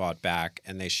Henry fought back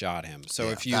and they shot him. So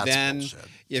if you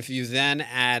then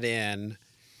add in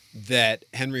that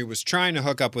Henry was trying to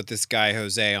hook up with this guy,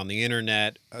 Jose, on the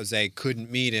internet. Jose couldn't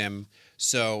meet him.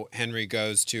 So Henry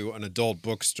goes to an adult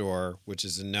bookstore, which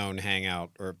is a known hangout,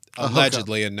 or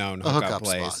allegedly a known hookup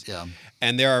place. Spot, yeah.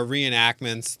 And there are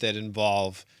reenactments that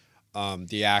involve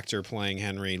the actor playing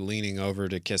Henry leaning over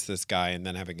to kiss this guy and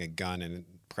then having a gun and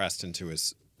pressed into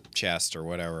his chest or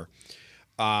whatever.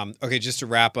 Okay, just to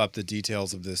wrap up the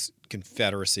details of this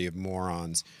confederacy of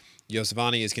morons.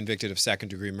 Yosevani is convicted of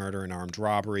second-degree murder and armed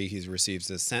robbery. He receives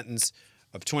a sentence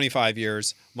of 25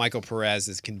 years. Michael Perez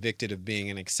is convicted of being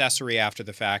an accessory after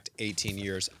the fact, 18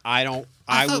 years. I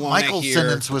thought Michael's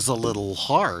sentence was a little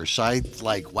harsh. That's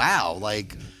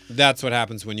what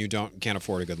happens when you can't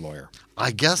afford a good lawyer.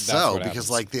 I guess so,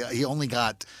 because he only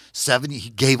got 7.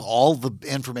 He gave all the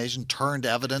information, turned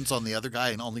evidence on the other guy,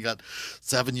 and only got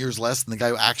 7 years less than the guy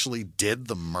who actually did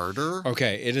the murder.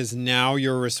 Okay, it is now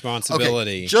your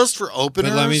responsibility. Okay, just for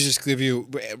openers. But let me just give you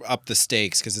up the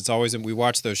stakes, because it's always we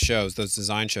watch those shows, those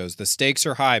design shows. The stakes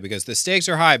are high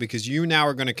because you now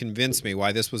are going to convince me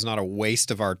why this was not a waste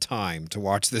of our time to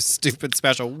watch this stupid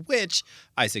special, which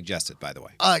I suggested, by the way.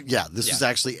 This was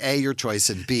actually A, your choice,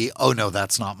 and B, oh no,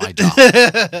 that's not my job.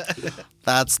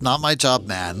 That's not my job,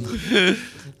 man.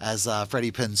 As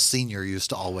Freddie Prinze Sr. used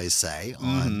to always say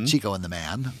on Chico and the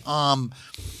Man.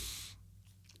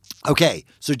 Okay,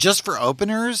 so just for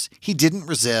openers, he didn't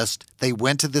resist. They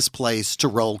went to this place to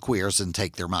roll queers and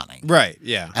take their money. Right,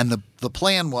 yeah. And the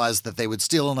plan was that they would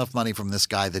steal enough money from this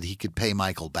guy that he could pay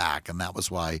Michael back, and that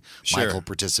was why Michael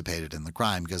participated in the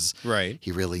crime, because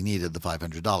he really needed the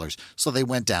 $500. So they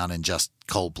went down and just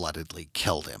cold-bloodedly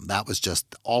killed him. That was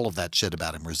just, all of that shit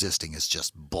about him resisting is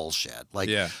just bullshit.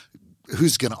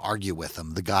 Who's going to argue with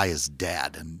him? The guy is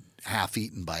dead and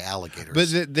half-eaten by alligators.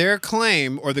 But their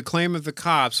claim, or the claim of the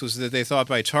cops, was that they thought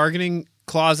by targeting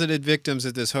closeted victims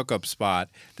at this hookup spot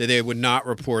that they would not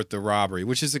report the robbery,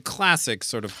 which is a classic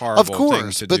sort of horrible thing to do. Of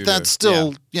course, but that's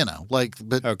still,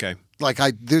 okay.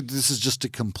 This is just a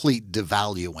complete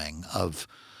devaluing of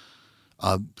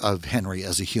Henry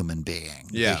as a human being.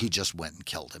 Yeah. He just went and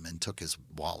killed him and took his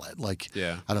wallet. I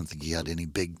don't think he had any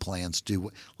big plans to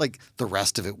do. The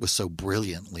rest of it was so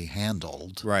brilliantly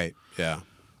handled. Right, yeah.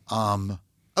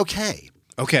 Okay.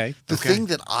 The thing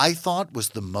that I thought was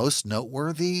the most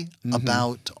noteworthy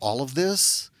about all of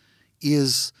this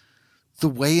is the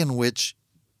way in which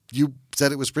you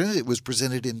said it was presented. It was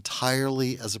presented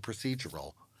entirely as a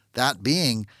procedural. That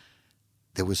being,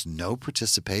 there was no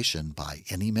participation by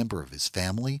any member of his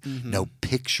family, no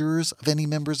pictures of any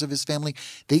members of his family.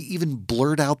 They even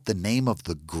blurred out the name of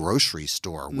the grocery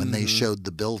store when they showed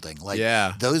the building.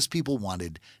 Those people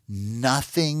wanted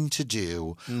nothing to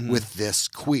do with this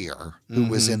queer who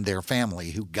was in their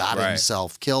family, who got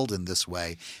himself killed in this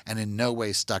way and in no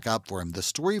way stuck up for him. The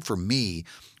story for me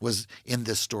was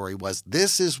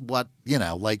this is what,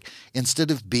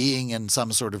 instead of being in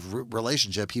some sort of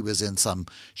relationship, he was in some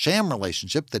sham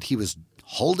relationship that he was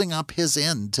holding up his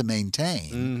end to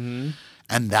maintain.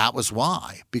 And that was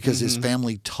why, because his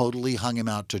family totally hung him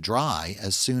out to dry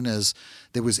as soon as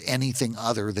there was anything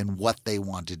other than what they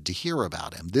wanted to hear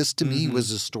about him. This, to me, was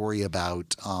a story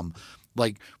about, from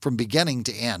beginning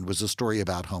to end, was a story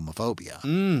about homophobia.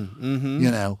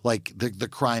 The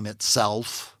crime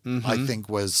itself, I think,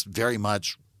 was very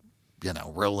much,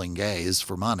 rolling gays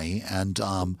for money.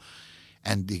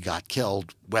 And he got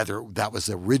killed, whether that was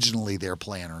originally their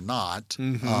plan or not.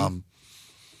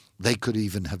 They could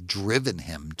even have driven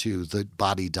him to the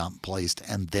body dump place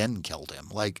and then killed him.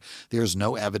 There's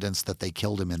no evidence that they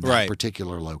killed him in that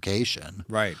particular location.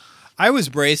 Right. I was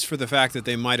braced for the fact that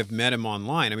they might have met him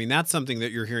online. I mean, that's something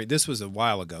that you're hearing. This was a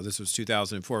while ago. This was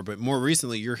 2004. But more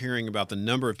recently, you're hearing about the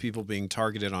number of people being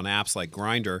targeted on apps like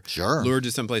Grindr. Sure. Lured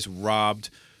to someplace, robbed,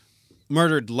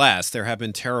 murdered less. There have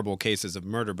been terrible cases of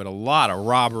murder, but a lot of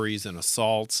robberies and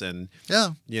assaults and,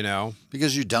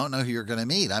 Because you don't know who you're going to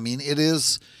meet. I mean, it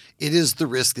is the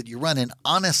risk that you run. And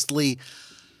honestly,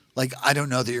 I don't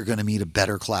know that you're going to meet a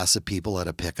better class of people at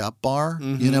a pickup bar.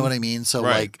 You know what I mean? So,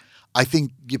 I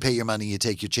think you pay your money, you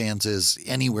take your chances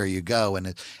anywhere you go.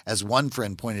 And as one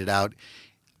friend pointed out,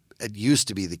 it used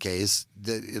to be the case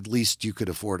that at least you could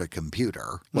afford a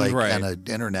computer and an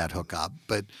internet hookup.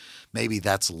 But maybe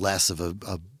that's less of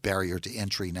a barrier to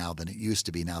entry now than it used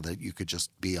to be, now that you could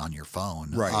just be on your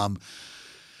phone. Right.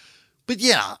 But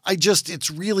yeah, it's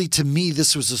really, to me,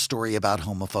 this was a story about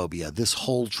homophobia. This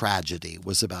whole tragedy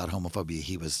was about homophobia.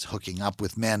 He was hooking up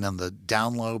with men on the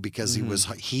down low because he was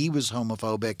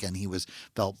homophobic, and he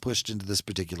felt pushed into this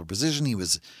particular position. He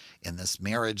was in this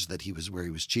marriage where he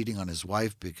was cheating on his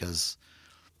wife because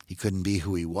he couldn't be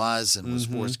who he was and was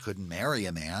forced, couldn't marry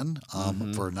a man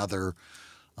for another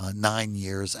 9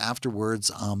 years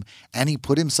afterwards. And he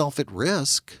put himself at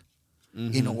risk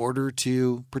in order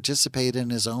to participate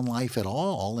in his own life at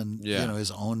all and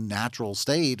his own natural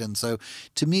state. And so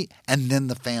to me, and then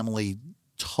the family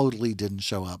totally didn't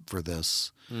show up for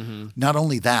this. Not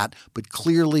only that, but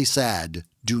clearly said,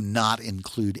 do not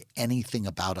include anything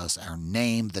about us, our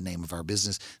name, the name of our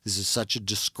business. This is such a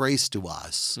disgrace to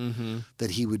us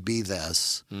that he would be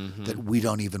this, that we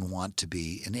don't even want to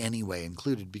be in any way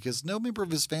included, because no member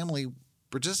of his family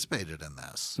participated in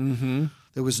this.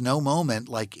 There was no moment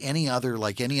like any other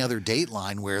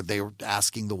Dateline where they were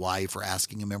asking the wife or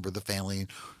asking a member of the family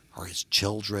or his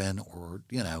children or,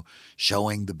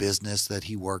 showing the business that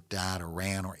he worked at or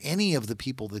ran or any of the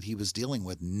people that he was dealing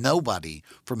with. Nobody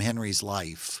from Henry's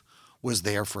life was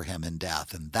there for him in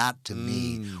death. And that to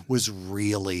me was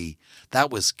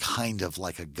that was kind of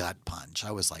like a gut punch.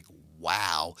 I was like,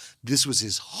 wow, this was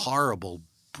his horrible,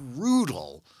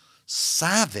 brutal,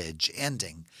 savage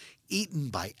ending. Eaten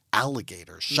by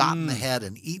alligators, shot in the head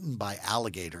and eaten by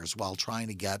alligators while trying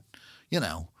to get,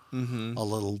 a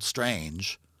little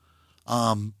strange.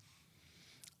 Why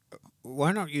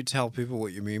don't you tell people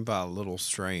what you mean by a little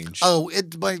strange?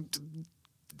 By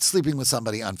sleeping with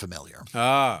somebody unfamiliar.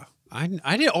 I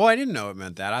didn't know it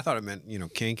meant that. I thought it meant,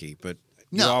 kinky, but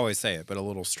you always say it, but a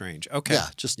little strange. Okay.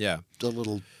 Yeah, a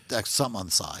little something on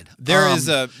the side. There is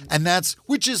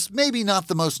which is maybe not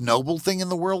the most noble thing in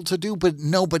the world to do, but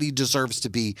nobody deserves to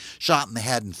be shot in the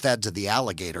head and fed to the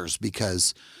alligators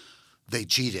because they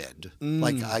cheated.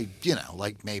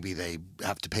 Like maybe they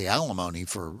have to pay alimony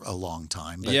for a long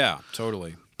time. But, yeah,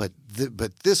 totally. But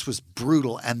this was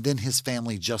brutal, and then his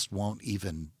family just won't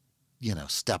even,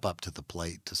 step up to the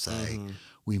plate to say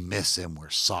we miss him, we're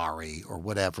sorry, or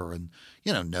whatever. And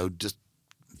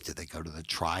did they go to the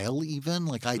trial even?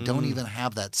 Like I don't even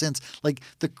have that sense. Like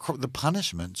the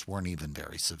punishments weren't even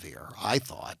very severe, I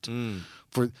thought,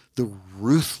 for the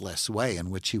ruthless way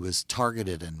in which he was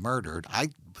targeted and murdered.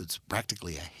 It was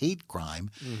practically a hate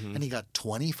crime, and he got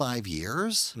 25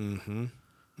 years.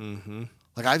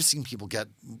 Like I've seen people get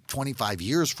 25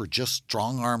 years for just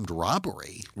strong-armed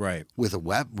robbery, right? With a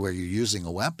weapon where you're using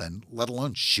a weapon, let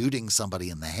alone shooting somebody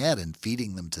in the head and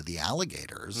feeding them to the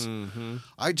alligators.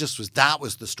 That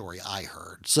was the story I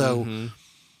heard. So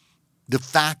the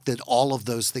fact that all of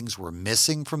those things were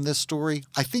missing from this story,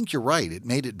 I think you're right. It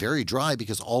made it very dry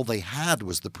because all they had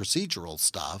was the procedural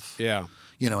stuff. Yeah.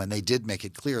 And they did make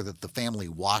it clear that the family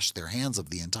washed their hands of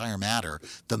the entire matter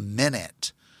the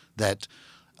minute that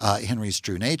Henry's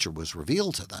true nature was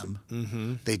revealed to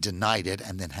them. They denied it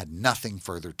and then had nothing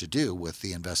further to do with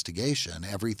the investigation.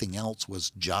 Everything else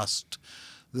was just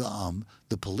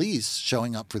the police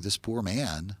showing up for this poor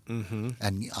man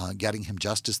and getting him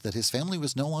justice that his family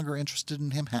was no longer interested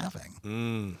in him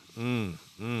having.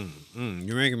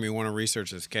 You're making me want to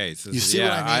research this case. You see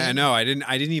what I mean? I know. I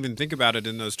didn't even think about it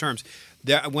in those terms.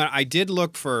 When I did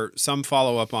look for some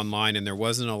follow-up online, and there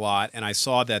wasn't a lot, and I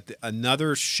saw that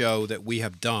another show that we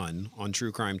have done on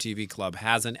True Crime TV Club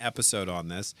has an episode on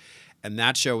this, and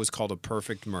that show is called A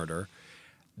Perfect Murder.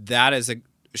 That is a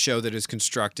show that is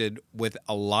constructed with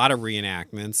a lot of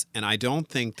reenactments, and I don't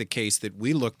think the case that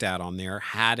we looked at on there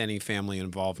had any family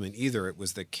involvement either. It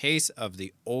was the case of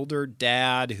the older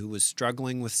dad who was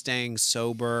struggling with staying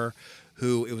sober,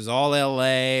 it was all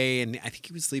LA, and I think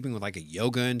he was sleeping with like a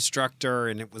yoga instructor,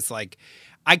 and it was like,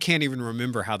 I can't even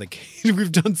remember how the case,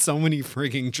 we've done so many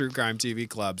freaking True Crime TV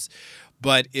clubs,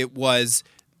 but it was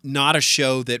not a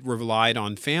show that relied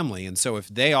on family. And so if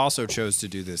they also chose to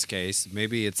do this case,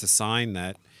 maybe it's a sign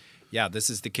that, this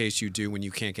is the case you do when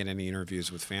you can't get any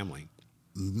interviews with family.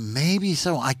 Maybe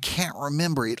so. I can't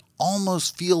remember. It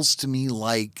almost feels to me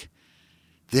like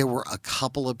there were a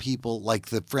couple of people, like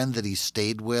the friend that he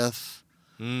stayed with,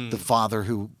 the father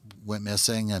who went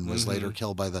missing and was later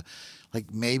killed by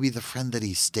maybe the friend that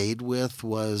he stayed with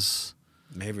was...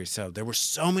 Maybe so. There were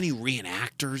so many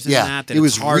reenactors in that it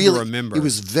was hard to remember. It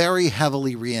was very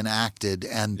heavily reenacted,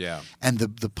 and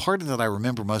the part that I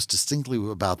remember most distinctly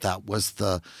about that was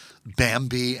the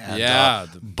Bambi and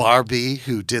Barbie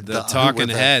who did the talking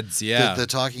heads. The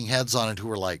talking heads on it, who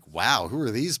were like, "Wow, who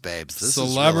are these babes? This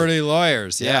celebrity is really,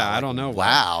 lawyers." I don't know.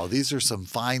 Wow, these are some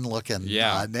fine looking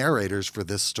narrators for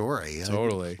this story.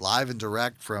 Totally live and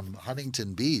direct from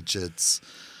Huntington Beach. It's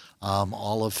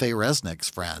all of Faye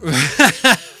Resnick's friends.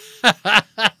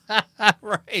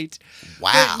 Right.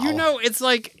 Wow. But, it's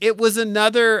like it was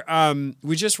another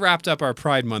we just wrapped up our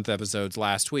Pride Month episodes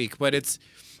last week, but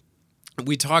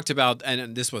we talked about,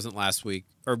 and this wasn't last week,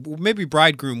 or maybe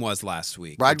Bridegroom was last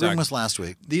week. Bridegroom was last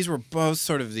week. These were both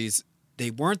sort of these they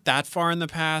weren't that far in the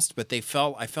past, but I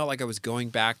felt like I was going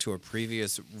back to a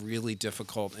previous really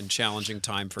difficult and challenging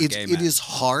time for gay men. It is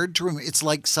hard to remember. It's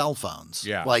like cell phones.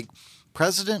 Yeah. Like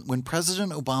when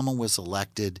President Obama was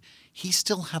elected, he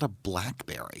still had a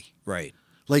BlackBerry. Right.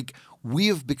 Like, we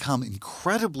have become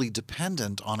incredibly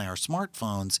dependent on our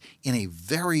smartphones in a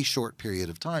very short period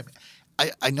of time.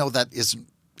 I know that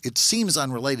it seems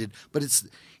unrelated, but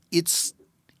it's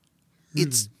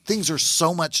things are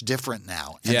so much different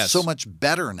now and so much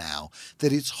better now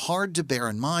that it's hard to bear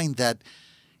in mind that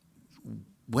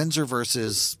Windsor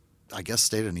versus, I guess,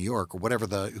 State of New York or whatever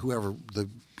the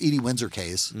Edie Windsor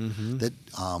case that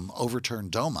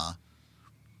overturned DOMA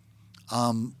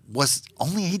was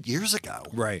only 8 years ago.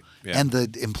 Right. Yeah. And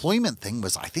the employment thing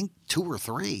was, I think, 2 or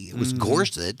 3. It was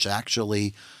Gorsuch,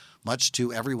 actually, much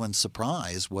to everyone's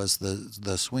surprise, was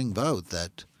the swing vote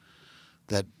that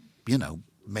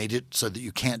made it so that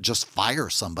you can't just fire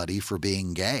somebody for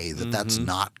being gay, that's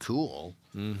not cool.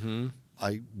 Mm-hmm.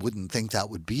 I wouldn't think that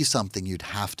would be something you'd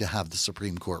have to have the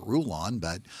Supreme Court rule on,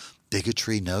 but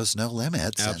bigotry knows no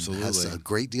limits. Absolutely. And has a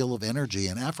great deal of energy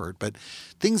and effort. But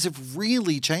things have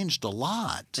really changed a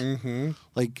lot. Mm-hmm.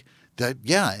 Like that,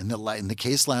 yeah. In the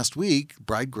case last week,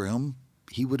 bridegroom,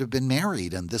 he would have been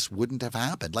married, and this wouldn't have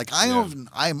happened. Like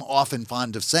I'm often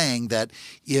fond of saying that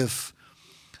if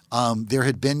there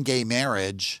had been gay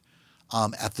marriage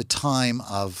at the time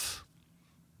of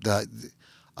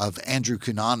Andrew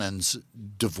Cunanan's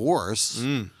divorce.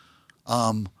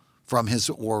 From his,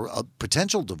 or a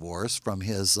potential divorce from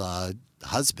his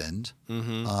husband,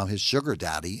 his sugar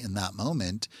daddy in that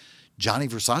moment, Gianni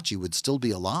Versace would still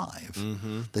be alive.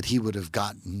 That he would have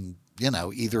gotten,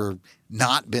 either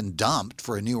not been dumped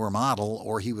for a newer model,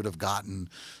 or he would have gotten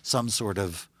some sort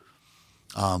of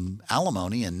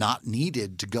alimony and not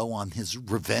needed to go on his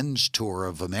revenge tour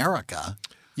of America.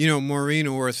 Maureen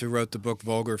Orth, who wrote the book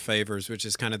Vulgar Favors, which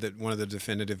is kind of one of the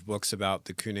definitive books about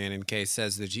the Cunanan case,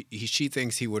 says that she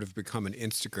thinks he would have become an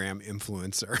Instagram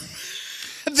influencer.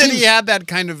 That he had that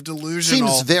kind of delusional...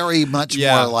 Seems very much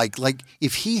more like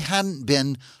if he hadn't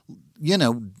been,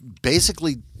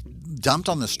 basically dumped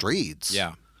on the streets.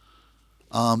 Yeah.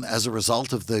 As a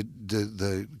result of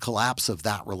the collapse of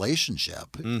that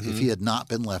relationship. If he had not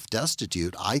been left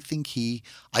destitute, I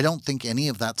don't think any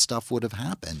of that stuff would have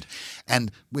happened.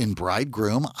 And in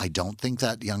Bridegroom, I don't think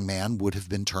that young man would have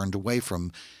been turned away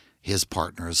from his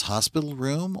partner's hospital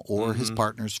room or his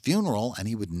partner's funeral, and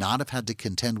he would not have had to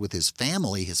contend with his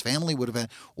family. His family would have had,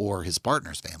 or his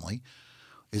partner's family.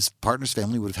 His partner's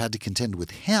family would have had to contend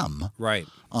with him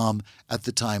at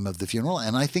the time of the funeral.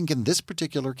 And I think in this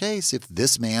particular case, if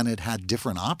this man had had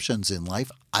different options in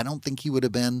life, I don't think he would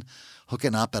have been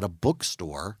hooking up at a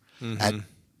bookstore at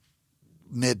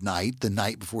midnight, the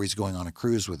night before he's going on a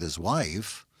cruise with his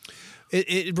wife.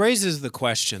 It raises the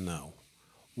question, though.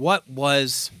 What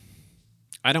was...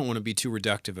 I don't want to be too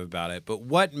reductive about it, but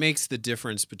what makes the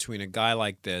difference between a guy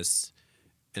like this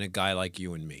and a guy like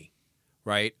you and me?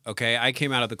 Right? Okay, I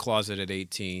came out of the closet at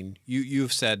 18.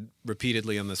 You've said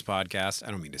repeatedly on this podcast,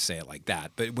 I don't mean to say it like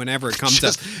that, but whenever it comes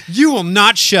up, you will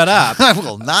not shut up. I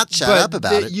will not shut up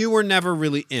about it. You were never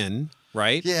really in,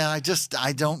 right? Yeah,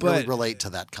 I don't really relate to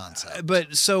that concept.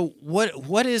 But so what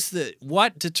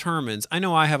determines, I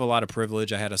know I have a lot of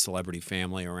privilege. I had a celebrity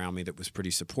family around me that was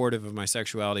pretty supportive of my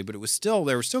sexuality, but there were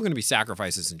still going to be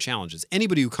sacrifices and challenges.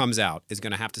 Anybody who comes out is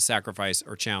going to have to sacrifice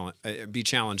or be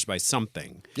challenged by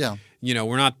something. Yeah.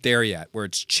 We're not there yet where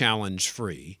it's challenge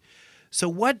free. So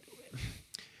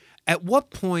at what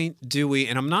point do we,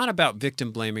 and I'm not about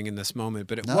victim blaming in this moment,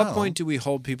 but at what point do we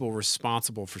hold people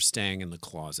responsible for staying in the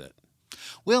closet?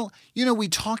 Well, we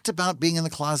talked about being in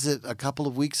the closet a couple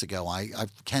of weeks ago. I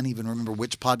can't even remember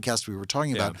which podcast we were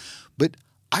talking about, but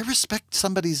I respect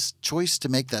somebody's choice to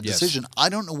make that decision. I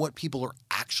don't know what people are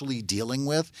actually dealing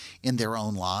with in their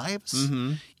own lives.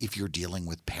 If you're dealing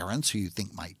with parents who you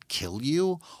think might kill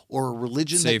you, or a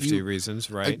religion safety reasons,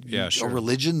 right? A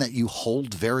religion that you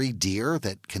hold very dear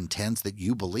that contends that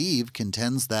you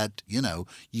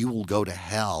will go to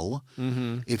hell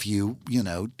if you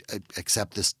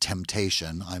accept this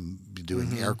temptation. I'm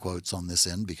doing air quotes on this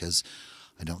end because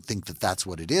I don't think that that's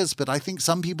what it is, but I think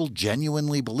some people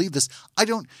genuinely believe this.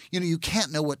 You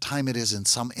can't know what time it is in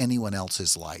anyone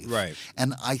else's life. Right.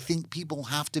 And I think people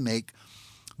have to make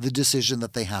the decision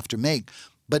that they have to make.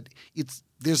 But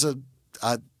there's a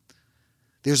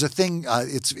thing,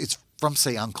 it's from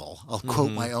Say Uncle. I'll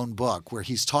quote my own book where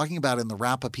he's talking about in the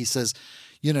wrap-up, he says,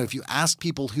 if you ask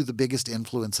people who the biggest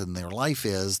influence in their life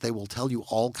is, they will tell you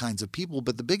all kinds of people,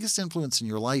 but the biggest influence in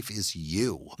your life is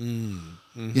you.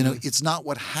 It's not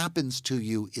what happens to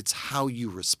you, it's how you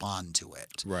respond to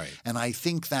it. Right. And I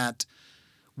think that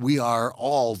we are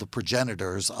all the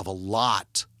progenitors of a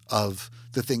lot of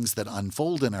the things that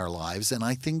unfold in our lives. And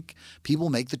I think people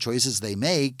make the choices they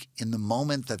make in the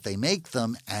moment that they make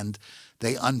them, and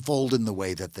they unfold in the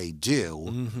way that they do.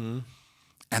 Mm-hmm.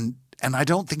 And I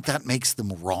don't think that makes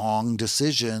them wrong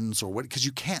decisions or what, because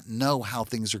you can't know how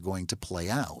things are going to play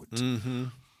out. Mm-hmm.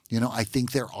 You know, I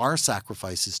think there are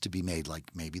sacrifices to be made. Like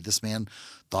maybe this man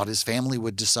thought his family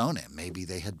would disown him. Maybe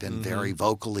they had been very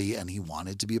vocally and he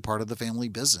wanted to be a part of the family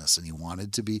business and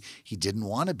he didn't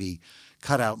want to be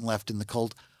cut out and left in the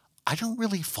cold. I don't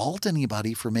really fault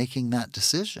anybody for making that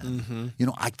decision. Mm-hmm. You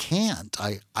know, I can't.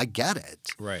 I get it.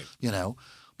 Right. You know,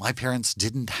 my parents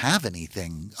didn't have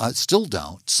anything, still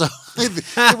don't. So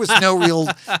there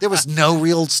was no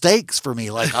real stakes for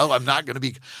me. Like, oh, I'm going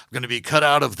to be cut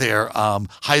out of their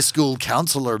high school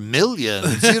counselor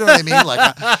millions. You know what I mean?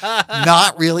 Like,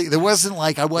 not really. There wasn't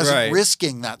like I wasn't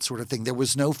risking that sort of thing. There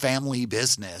was no family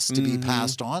business to be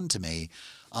passed on to me.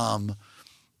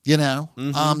 You know,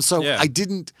 so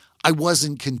I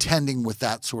wasn't contending with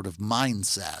that sort of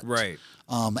mindset. Right.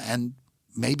 And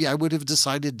maybe I would have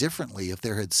decided differently if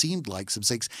there had seemed like some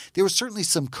stakes. There were certainly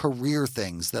some career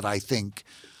things that I think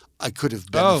I could have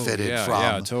benefited from.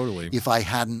 Yeah, totally. If I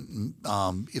hadn't,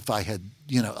 if I had,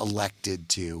 elected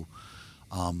to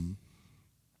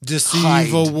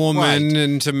deceive a woman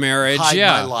into marriage, hide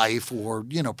my life, or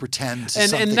pretend to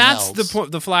something and that's else.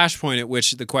 the flashpoint at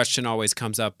which the question always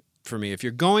comes up for me. If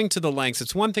you're going to the lengths,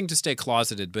 it's one thing to stay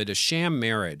closeted, but a sham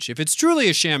marriage, if it's truly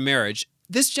a sham marriage,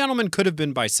 this gentleman could have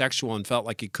been bisexual and felt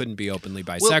like he couldn't be openly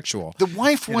bisexual. Well, the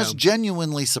wife was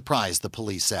genuinely surprised, the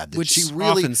police said. That which she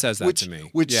really, often says that to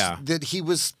me. That he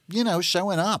was,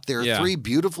 showing up. There are 3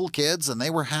 beautiful kids, and they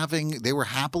were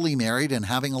happily married and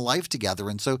having a life together.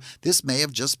 And so this may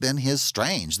have just been his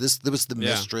strange. This was the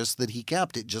mistress that he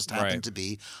kept. It just happened to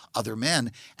be other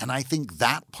men. And I think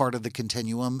that part of the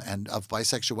continuum and of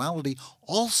bisexuality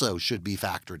also should be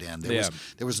factored in.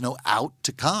 There was no out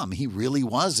to come. He really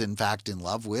was, in fact, in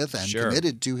love with and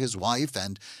committed to his wife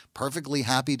and perfectly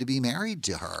happy to be married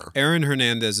to her. Aaron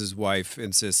Hernandez's wife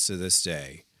insists to this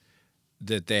day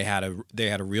that they had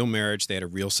a real marriage, they had a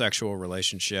real sexual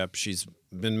relationship. She's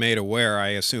been made aware, I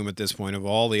assume at this point, of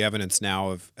all the evidence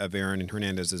now of Aaron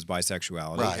Hernandez's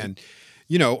bisexuality. Right. And,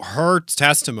 her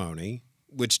testimony,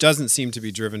 which doesn't seem to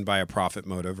be driven by a profit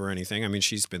motive or anything. I mean,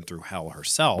 she's been through hell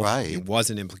herself. Right. She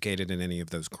wasn't implicated in any of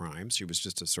those crimes. She was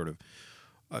just a sort of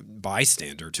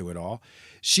bystander to it all.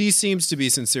 She seems to be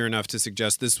sincere enough to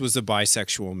suggest this was a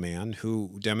bisexual man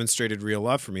who demonstrated real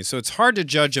love for me. So it's hard to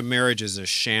judge a marriage as a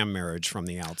sham marriage from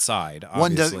the outside,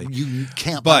 obviously. You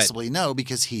can't possibly know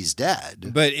because he's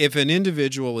dead. But if an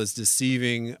individual is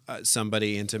deceiving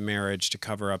somebody into marriage to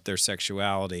cover up their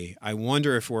sexuality, I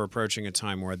wonder if we're approaching a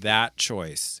time where that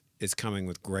choice is coming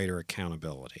with greater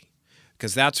accountability.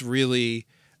 Because that's really,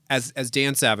 as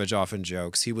Dan Savage often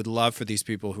jokes, he would love for these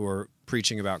people who are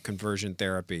preaching about conversion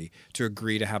therapy to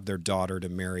agree to have their daughter to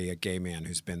marry a gay man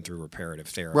who's been through reparative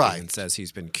therapy and says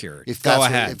he's been cured. If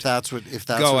that's what you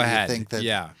think that.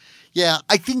 Yeah.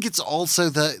 I think it's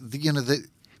also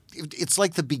it's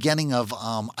like the beginning of.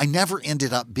 I never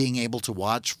ended up being able to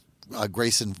watch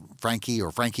Grace and Frankie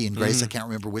or Frankie and Grace. I can't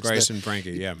remember which. Grace and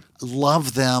Frankie, yeah.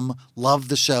 Love them, love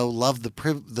the show, love the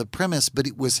premise, but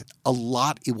it was a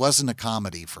lot. It wasn't a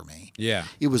comedy for me. Yeah,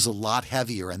 it was a lot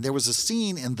heavier, and there was a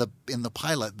scene in the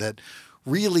pilot that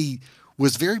really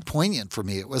was very poignant for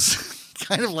me. It was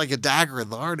kind of like a dagger in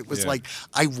the heart. It was like,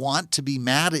 I want to be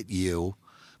mad at you.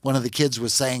 One of the kids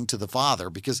was saying to the father,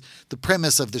 because the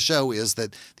premise of the show is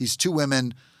that these 2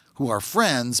 women who are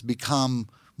friends become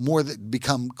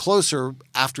closer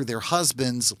after their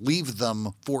husbands leave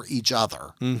them for each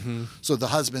other. Mm-hmm. So the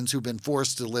husbands who've been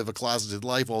forced to live a closeted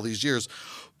life all these years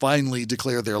finally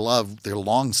declare their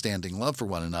long-standing love for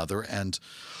one another and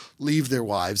leave their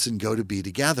wives and go to be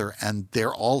together. And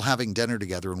they're all having dinner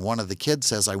together. And one of the kids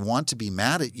says, I want to be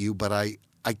mad at you, but I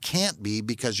can't be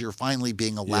because you're finally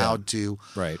being allowed to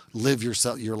live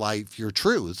your life, your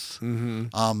truth,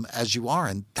 as you are.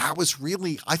 And that was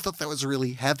I thought that was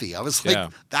really heavy. I was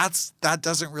like, that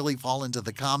doesn't really fall into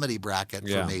the comedy bracket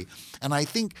for me. And I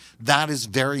think that is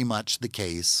very much the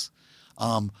case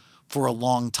for a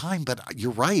long time. But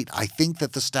you're right. I think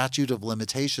that the statute of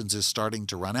limitations is starting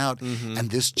to run out. And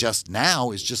this just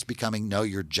now is just becoming, no,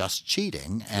 you're just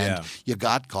cheating. And you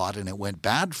got caught and it went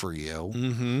bad for you.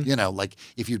 Like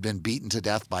if you'd been beaten to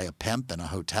death by a pimp in a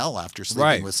hotel after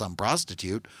sleeping with some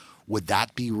prostitute, would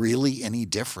that be really any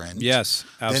different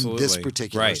than this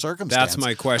particular circumstance? That's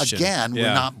my question. Again,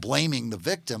 we're not blaming the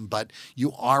victim, but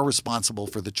you are responsible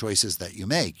for the choices that you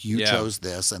make. You chose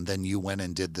this, and then you went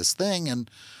and did this thing, and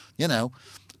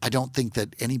I don't think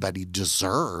that anybody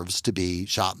deserves to be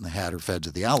shot in the head or fed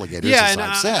to the alligators, Yeah, as and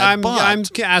I've said. I'm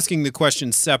but asking the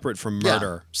question separate from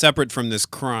murder, separate from this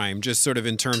crime, just sort of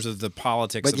in terms of the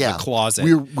politics of the closet.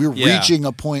 We're reaching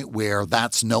a point where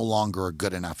that's no longer a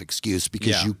good enough excuse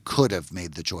because you could have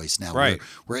made the choice. Now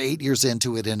we're 8 years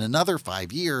into it. In another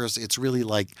 5 years, it's really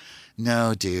like,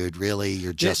 no, dude, really,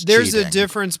 you're just There's cheating. a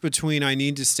difference between I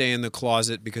need to stay in the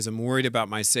closet because I'm worried about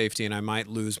my safety and I might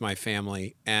lose my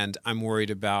family, and I'm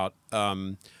worried about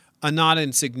a not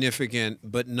insignificant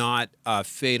but not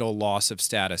fatal loss of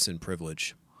status and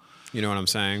privilege. You know what I'm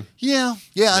saying? Yeah.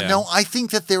 No, I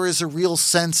think that there is a real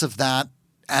sense of that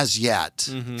as yet.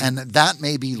 And that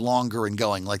may be longer in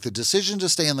going. Like the decision to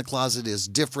stay in the closet is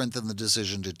different than the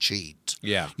decision to cheat.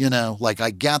 Yeah. You know, like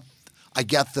I get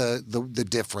the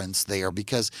difference there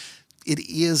because it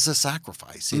is a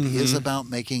sacrifice. It is about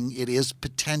it is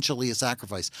potentially a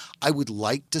sacrifice. I would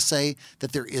like to say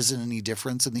that there isn't any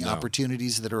difference in the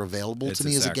opportunities that are available to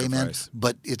me as a gay man,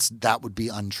 but that would be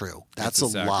untrue. That's a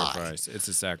lie. It's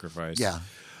a sacrifice. Yeah.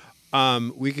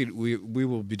 We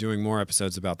will be doing more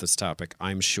episodes about this topic,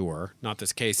 I'm sure. Not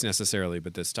this case necessarily,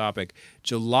 but this topic.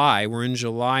 July, we're in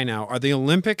July now. Are the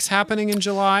Olympics happening in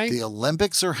July? The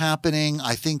Olympics are happening.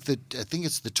 I think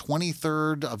it's the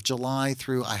 23rd of July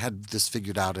through. I had this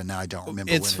figured out, and now I don't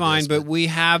remember. It's fine, but we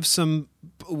have some.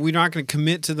 We're not going to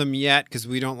commit to them yet because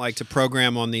we don't like to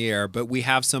program on the air. But we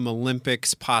have some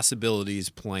Olympics possibilities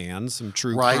planned. Some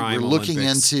true crime. Right, we're looking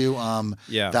Olympics. into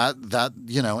that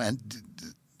and.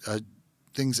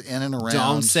 Things in and around.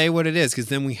 Don't say what it is because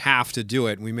then we have to do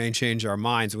it. We may change our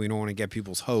minds. And we don't want to get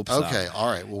people's hopes up. Okay,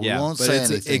 all right. Well, we won't say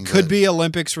anything. It could be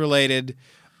Olympics related.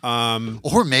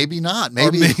 Or maybe not.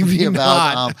 Maybe it'll be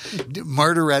about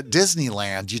murder at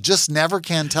Disneyland. You just never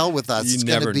can tell with us. It's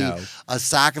going to be a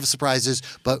sack of surprises.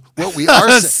 But what we are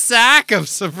a sack of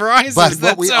surprises. But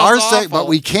what we are saying, what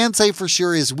we can say for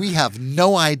sure is we have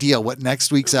no idea what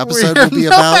next week's episode will be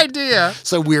about. No idea.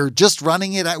 So we're just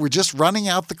running it. We're just running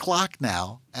out the clock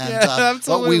now. And,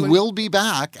 but we will be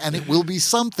back, and it will be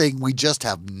something. We just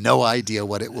have no idea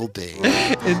what it will be.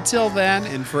 Until then,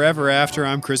 and forever after,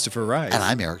 I'm Christopher Rice. And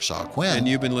I'm Eric Shaw Quinn. And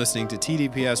you've been listening to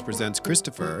TDPS Presents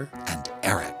Christopher. And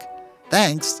Eric.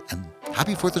 Thanks, and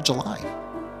happy 4th of July.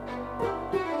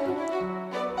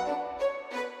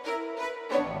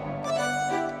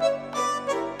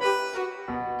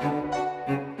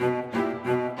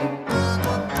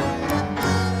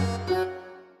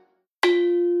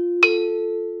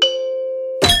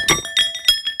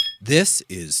 This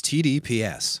is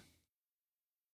TDPS.